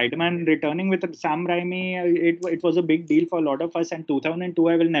with Spider-Man returning with Sam Raimi, it was a big deal for a lot of us. And 2002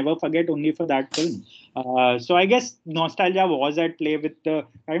 I will never forget only for that film. So I guess nostalgia was at play with the.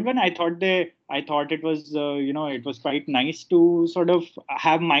 And when I thought it was it was quite nice to sort of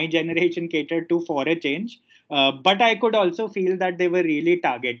have my generation catered to for a change. But I could also feel that they were really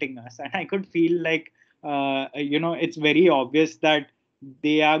targeting us, and I could feel like it's very obvious that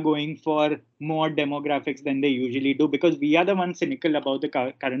they are going for more demographics than they usually do, because we are the ones cynical about the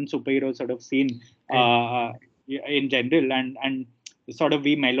current superhero sort of scene in general, and sort of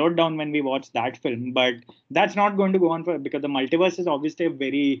we mellowed down when we watched that film. But that's not going to go on for, because the multiverse is obviously a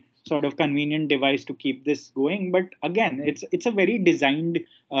very sort of convenient device to keep this going. But again, it's a very designed,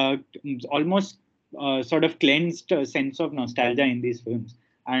 almost sort of cleansed sense of nostalgia in these films.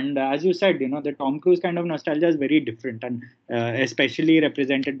 And as you said, the Tom Cruise kind of nostalgia is very different, and especially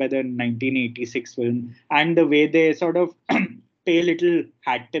represented by the 1986 film and the way they sort of pay little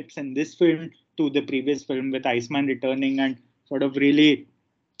hat tips in this film to the previous film with Iceman returning and sort of really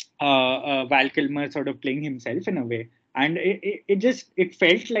Val Kilmer sort of playing himself in a way. And it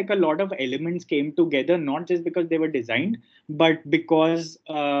felt like a lot of elements came together, not just because they were designed, but because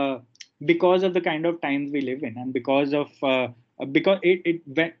of the kind of times we live in, and because I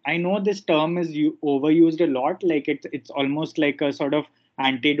know this term is overused a lot, like it's almost like a sort of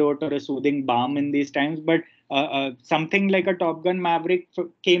antidote or a soothing balm in these times, but something like a Top Gun Maverick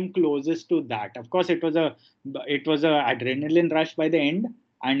came closest to that. Of course, it was a adrenaline rush by the end,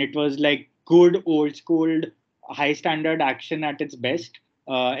 and it was like good old school high standard action at its best,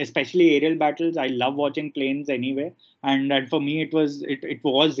 especially aerial battles. I love watching planes anyway, and for me it was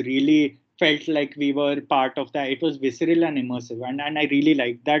really felt like we were part of that. It was visceral and immersive, and I really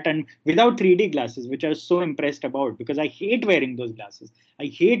liked that, and without 3D glasses, which I was so impressed about, because I hate wearing those glasses. I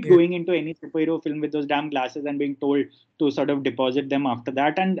hate Yeah. going into any superhero film with those damn glasses and being told to sort of deposit them after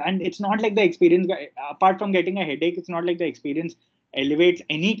that. And it's not like the experience, apart from getting a headache, it's not like the experience elevates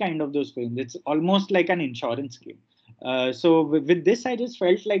any kind of those films. It's almost like an insurance claim. So with this, I just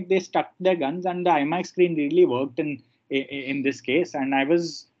felt like they stuck their guns, and the IMAX screen really worked in this case. And I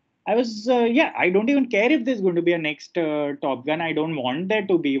was yeah. I don't even care if there's going to be a next Top Gun. I don't want there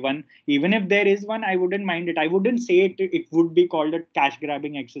to be one. Even if there is one, I wouldn't mind it. I wouldn't say it would be called a cash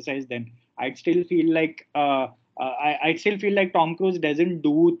grabbing exercise. Then I'd still feel like I still feel like Tom Cruise doesn't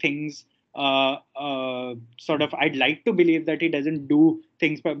do things sort of. I'd like to believe that he doesn't do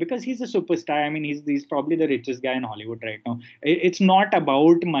things, but because he's a superstar. I mean, he's probably the richest guy in Hollywood right now. It's not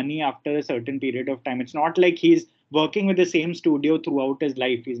about money after a certain period of time. It's not like he's working with the same studio throughout his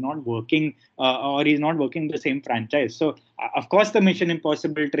life. He's not working or he's not working the same franchise. So of course the Mission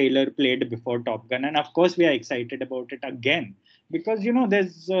Impossible trailer played before Top Gun, and of course we are excited about it again, because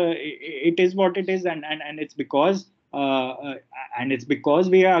there's it is what it is, and it's because it's because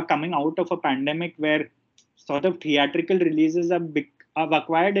we are coming out of a pandemic where sort of theatrical releases have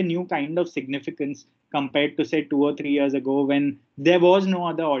acquired a new kind of significance compared to say 2 or 3 years ago, when there was no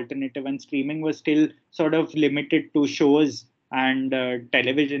other alternative and streaming was still sort of limited to shows and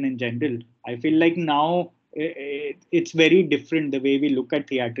television in general. I feel like now it's very different the way we look at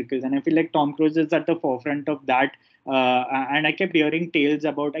theatricals, and I feel like Tom Cruise is at the forefront of that. And I kept hearing tales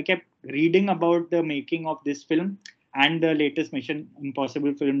about, I kept reading about the making of this film and the latest Mission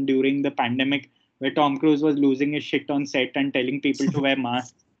Impossible film during the pandemic, where Tom Cruise was losing his shit on set and telling people to wear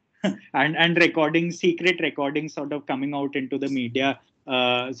masks and recording, secret recordings sort of coming out into the media,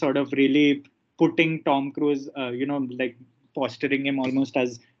 sort of really putting Tom Cruise, like posturing him almost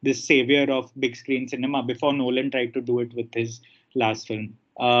as this savior of big screen cinema before Nolan tried to do it with his last film.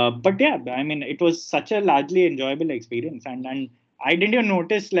 But yeah, I mean, it was such a largely enjoyable experience, and I didn't even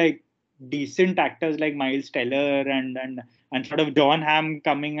notice like decent actors like Miles Teller and sort of John Hamm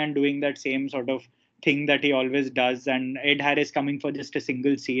coming and doing that same sort of thing that he always does, and Ed Harris coming for just a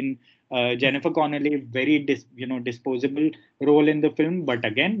single scene. Jennifer Connelly, very disposable role in the film, but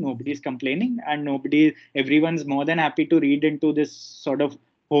again, nobody's complaining, and everyone's more than happy to read into this sort of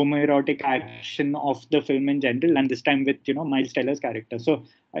homoerotic action of the film in general, and this time with Miles Teller's character. So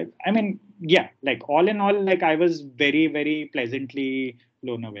I mean, yeah, like all in all, like I was very, very pleasantly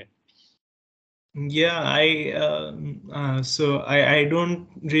blown away. Yeah, I don't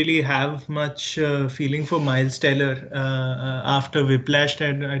really have much feeling for Miles Teller after Whiplash.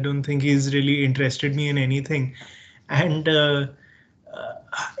 I don't think he's really interested me in anything. And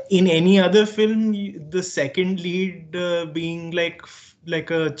in any other film, the second lead being like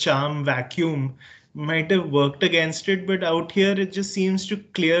a charm vacuum might have worked against it, but out here it just seems to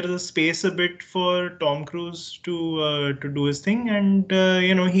clear the space a bit for Tom Cruise to do his thing, and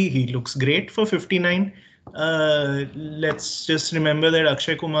he looks great for 59. Let's just remember that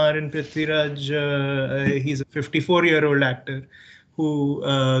Akshay Kumar in Prithviraj, he's a 54-year-old actor who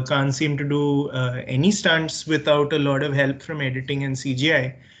can't seem to do any stunts without a lot of help from editing and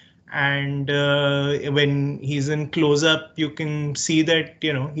CGI. And when he's in close up, you can see that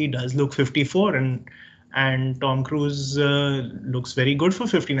he does look 54, and Tom Cruise looks very good for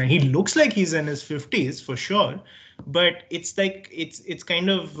 59. He looks like he's in his 50s for sure, but it's like it's kind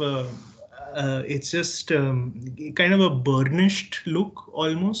of it's just kind of a burnished look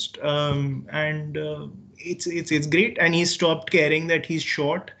almost, and it's great. And he stopped caring that he's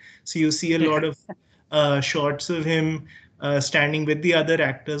short, so you see a lot of shots of him standing with the other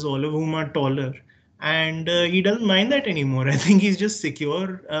actors, all of whom are taller. And he doesn't mind that anymore. I think he's just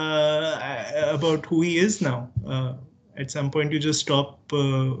secure about who he is now. At some point, you just stop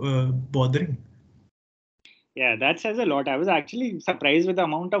bothering. Yeah, that says a lot. I was actually surprised with the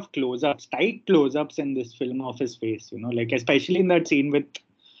amount of close-ups, tight close-ups in this film of his face. Like especially in that scene with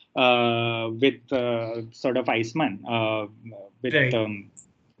sort of Iceman, with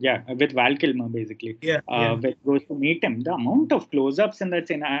Right. with Val Kilmer basically. Yeah. When he goes to meet him, the amount of close-ups in that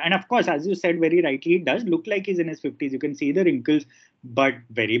scene, and of course, as you said very rightly, he does look like he's in his 50s. You can see the wrinkles, but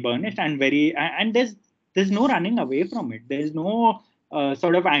very burnished and there's no running away from it. There's no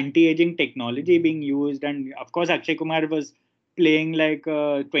sort of anti-aging technology being used, and of course Akshay Kumar was playing like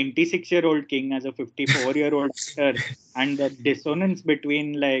a 26-year-old king as a 54-year-old actor, and the dissonance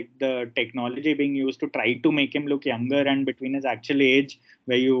between like the technology being used to try to make him look younger and between his actual age,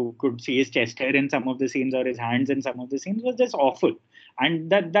 where you could see his chest hair in some of the scenes or his hands in some of the scenes, was just awful. And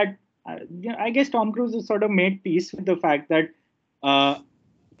that I guess Tom Cruise has sort of made peace with the fact that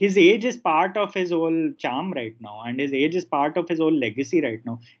his age is part of his whole charm right now, and his age is part of his whole legacy right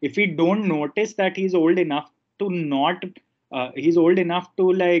now. If we don't notice that he's old enough to not, he's old enough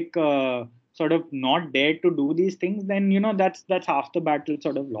to like sort of not dare to do these things, then that's half the battle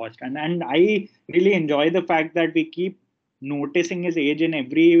sort of lost. And I really enjoy the fact that we keep noticing his age in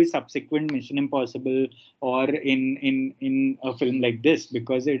every subsequent Mission Impossible or in a film like this,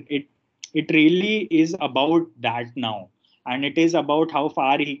 because it really is about that now, and it is about how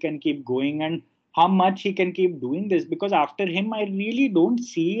far he can keep going and how much he can keep doing this, because after him I really don't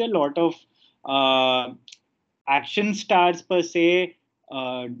see a lot of action stars per se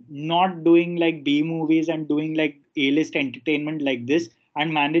not doing like B movies and doing like A-list entertainment like this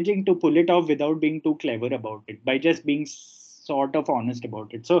and managing to pull it off without being too clever about it, by just being sort of honest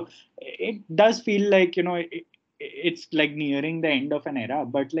about it. So it does feel like it's like nearing the end of an era,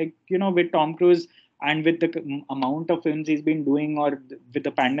 but like with Tom Cruise and with the amount of films he's been doing, or with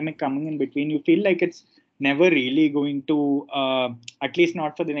the pandemic coming in between, you feel like it's never really going to, at least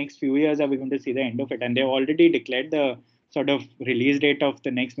not for the next few years, are we going to see the end of it. And they've already declared the sort of release date of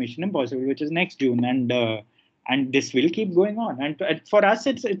the next Mission Impossible, which is next June, and this will keep going on. And for us,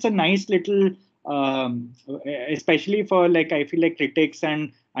 it's a nice little, especially for like I feel like critics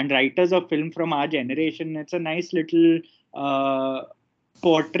and writers of film from our generation, it's a nice little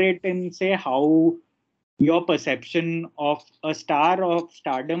portrait in say how your perception of a star, of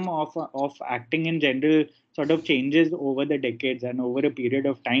stardom, of acting in general sort of changes over the decades and over a period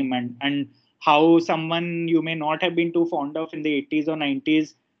of time, and how someone you may not have been too fond of in the 80s or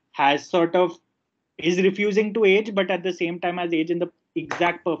 90s has sort of is refusing to age, but at the same time has age in the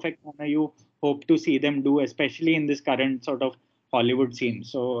exact perfect manner you hope to see them do, especially in this current sort of Hollywood scene.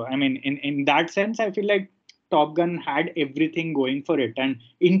 So, I mean, in that sense, I feel like Top Gun had everything going for it, and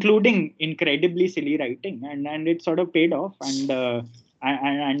including incredibly silly writing, and it sort of paid off.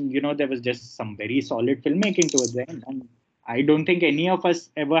 And you know, there was just some very solid filmmaking towards the end, and I don't think any of us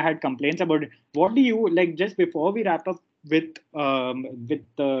ever had complaints about it. What do you like? Just before we wrap up with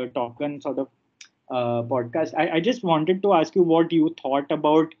the Top Gun sort of podcast, I just wanted to ask you what you thought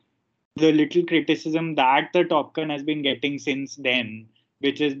about the little criticism that the Top Gun has been getting since then,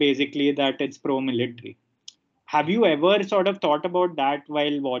 which is basically that it's pro-military. Have you ever sort of thought about that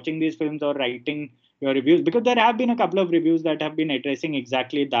while watching these films or writing your reviews? Because there have been a couple of reviews that have been addressing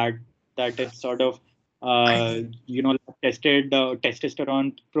exactly that, that it's sort of you know, tested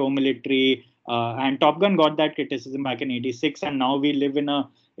testosterone, pro-military, and Top Gun got that criticism back in '86, and now we live in a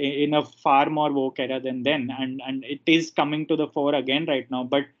far more woke era than then, and it is coming to the fore again right now.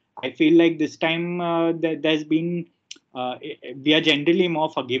 But I feel like this time there's been we are generally more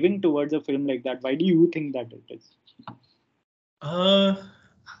forgiving towards a film like that. Why do you think that it is? Uh,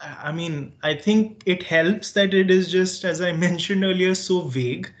 I mean, I think it helps that it is just, as I mentioned earlier, so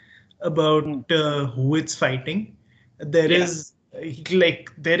vague about who it's fighting. There Yeah. is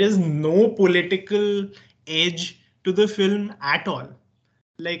there is no political edge to the film at all.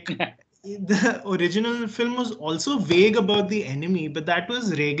 Like the original film was also vague about the enemy, but that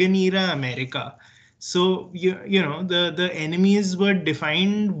was Reagan era America. So you know the enemies were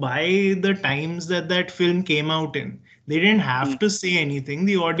defined by the times that that film came out in. They didn't have to say anything.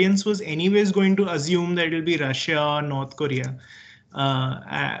 The audience was anyways going to assume that it'll be Russia or North Korea.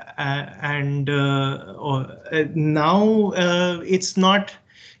 And now it's not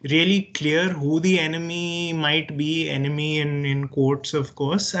really clear who the enemy might be, enemy in quotes, of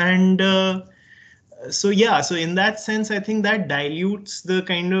course. And so yeah, so in that sense, I think that dilutes the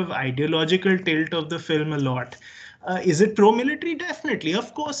kind of ideological tilt of the film a lot. Is it pro-military? Definitely,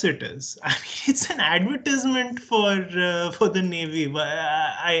 of course it is. I mean, it's an advertisement for the Navy. But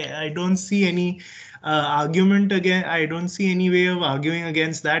I don't see any argument again. I don't see any way of arguing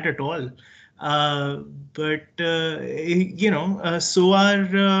against that at all. But you know, so are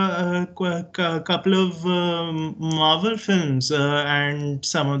a couple of Marvel films and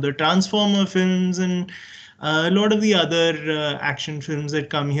some of the Transformer films and a lot of the other action films that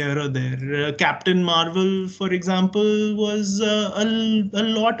come here or there. Captain Marvel, for example, was a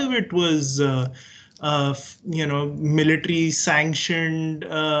lot of it was you know, military sanctioned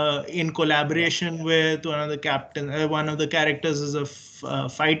in collaboration with one of the characters is a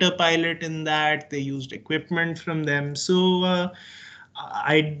fighter pilot in that. They used equipment from them. So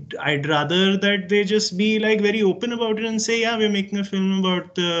I'd rather that they just be like very open about it and say, yeah, we're making a film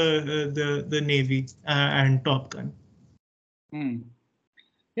about the Navy and Top Gun.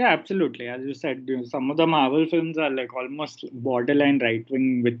 Yeah, absolutely. As you said, you know, some of the Marvel films are like almost borderline right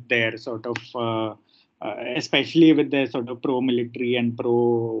wing with their sort of, especially with their sort of pro military and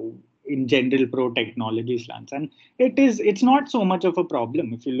pro, in general, pro technology slants. And it's not so much of a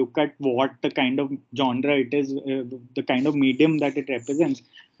problem if you look at what the kind of genre it is, the kind of medium that it represents.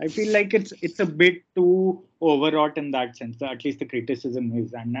 I feel like it's a bit too overwrought in that sense. At least the criticism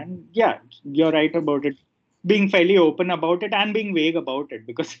is, and yeah, you're right about it being fairly open about it and being vague about it,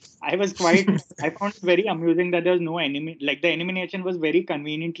 because I found it very amusing that there was no enemy, like the enemy nation was very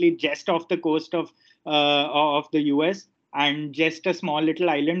conveniently just off the coast of the US, and just a small little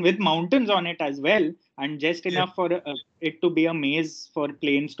island with mountains on it as well, and just enough for it to be a maze for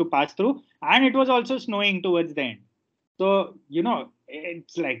planes to pass through, and it was also snowing towards the end. So you know,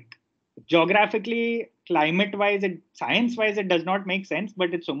 it's like geographically, climate wise, science wise, it does not make sense,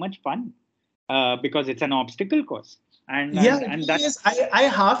 but it's so much fun because it's an obstacle course. Yeah, And that, yes, I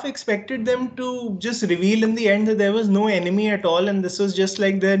half expected them to just reveal in the end that there was no enemy at all, and this was just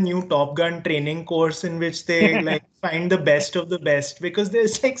like their new Top Gun training course in which they like find the best of the best, because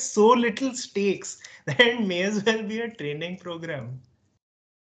there's like so little stakes that it may as well be a training program.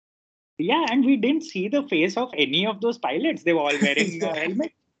 yeah, and we didn't see the face of any of those pilots. They were all wearing Yeah.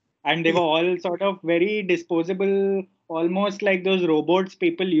 helmets, and they were all sort of very disposable, almost like those robots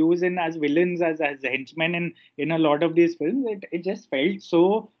people use in as villains, as henchmen in a lot of these films. It just felt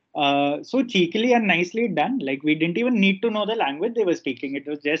so so cheekily and nicely done. Like we didn't even need to know the language they were speaking. It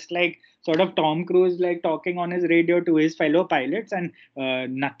was just like sort of Tom Cruise like talking on his radio to his fellow pilots, and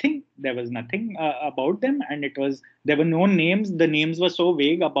nothing. There was nothing about them, and there were no names. The names were so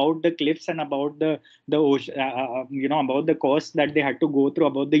vague about the cliffs and about the ocean, about the coast that they had to go through,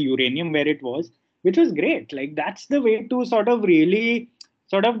 about the uranium where it was, which was great. Like that's the way to sort of really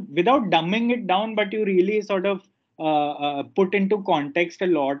sort of without dumbing it down, but you really sort of put into context a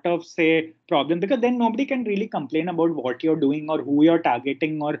lot of say problem, because then nobody can really complain about what you're doing or who you're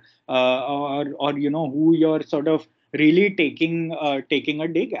targeting or who you're sort of really taking a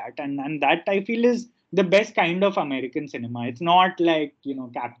dig at, and that I feel is the best kind of American cinema. It's not like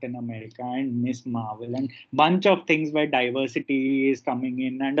Captain America and Miss Marvel and bunch of things where diversity is coming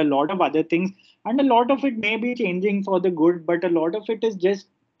in and a lot of other things, and a lot of it may be changing for the good, but a lot of it is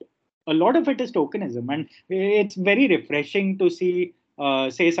tokenism, and it's very refreshing to see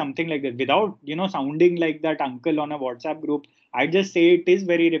say something like that without sounding like that uncle on a WhatsApp group. I just say it is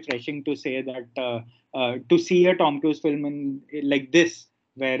very refreshing to say that to see a Tom Cruise film like this,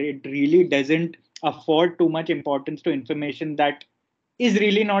 where it really doesn't afford too much importance to information that is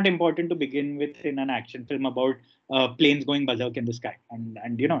really not important to begin with in an action film about planes going berserk in the sky. And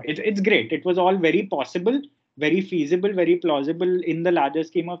it's great. It was all very possible, very feasible, very plausible in the larger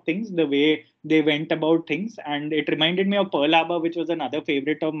scheme of things, the way they went about things. And it reminded me of Pearl Harbor, which was another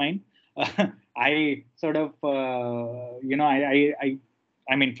favorite of mine. I sort of, I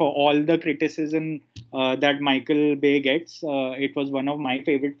mean, for all the criticism that Michael Bay gets, it was one of my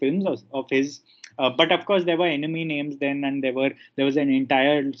favorite films of his. But of course, there were enemy names then, and there was an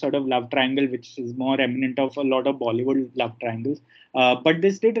entire sort of love triangle, which is more eminent of a lot of Bollywood love triangles. But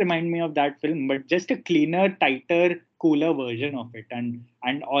this did remind me of that film, but just a cleaner, tighter, cooler version of it, and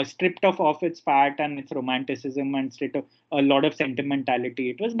stripped off its fat and its romanticism, and stripped of a lot of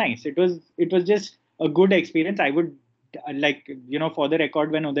sentimentality. It was nice. It was just a good experience. I would like for the record,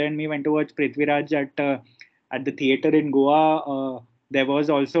 when Uday and me went to watch Prithviraj at the theater in Goa. There was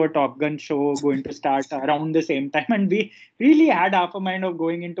also a Top Gun show going to start around the same time, and we really had half a mind of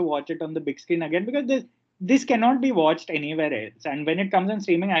going in to watch it on the big screen again, because this cannot be watched anywhere else. And when it comes on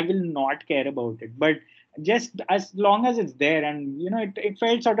streaming, I will not care about it. But just as long as it's there, and it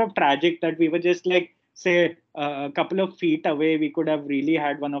felt sort of tragic that we were just like, say, a couple of feet away. We could have really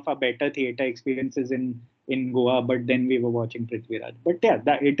had one of our better theater experiences in Goa, but then we were watching Prithviraj. But yeah,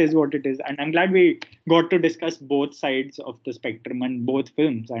 it is what it is, and I'm glad we got to discuss both sides of the spectrum and both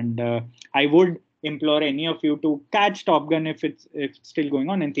films. And I would implore any of you to catch Top Gun if it's still going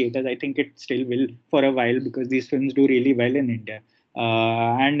on in theaters. I think it still will for a while, because these films do really well in India.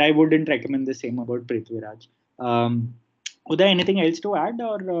 And I wouldn't recommend the same about Prithviraj. Uday, anything else to add,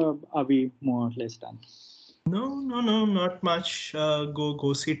 or are we more or less done? No, not much.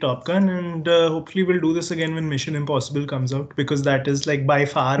 Go see Top Gun, and hopefully we'll do this again when Mission Impossible comes out, because that is like by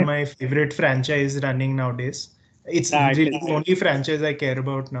far my favorite franchise running nowadays. It's really the only franchise I care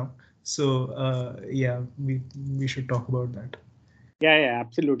about now. So yeah, we should talk about that. Yeah,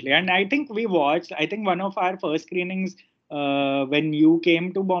 absolutely. And I think one of our first screenings when you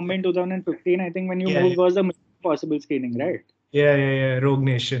came to Bombay in 2015, I think when you moved was a Mission Impossible screening, right? Yeah. Rogue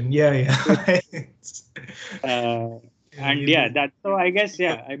Nation. Yeah. And yeah, that's so. I guess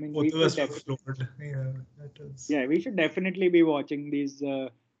I mean, both of us were floored. Yeah, that was. Yeah, we should definitely be watching these.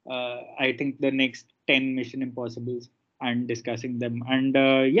 I think the next 10 Mission Impossibles and discussing them. And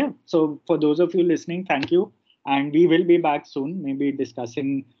yeah, so for those of you listening, thank you. And we will be back soon, maybe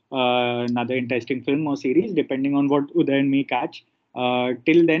discussing another interesting film or series, depending on what Uday and me catch.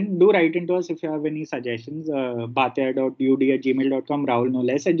 Till then, do write into us if you have any suggestions. Bhatia.ud@gmail.com, Rahul no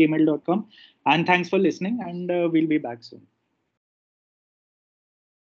less at gmail.com. And thanks for listening, and we'll be back soon.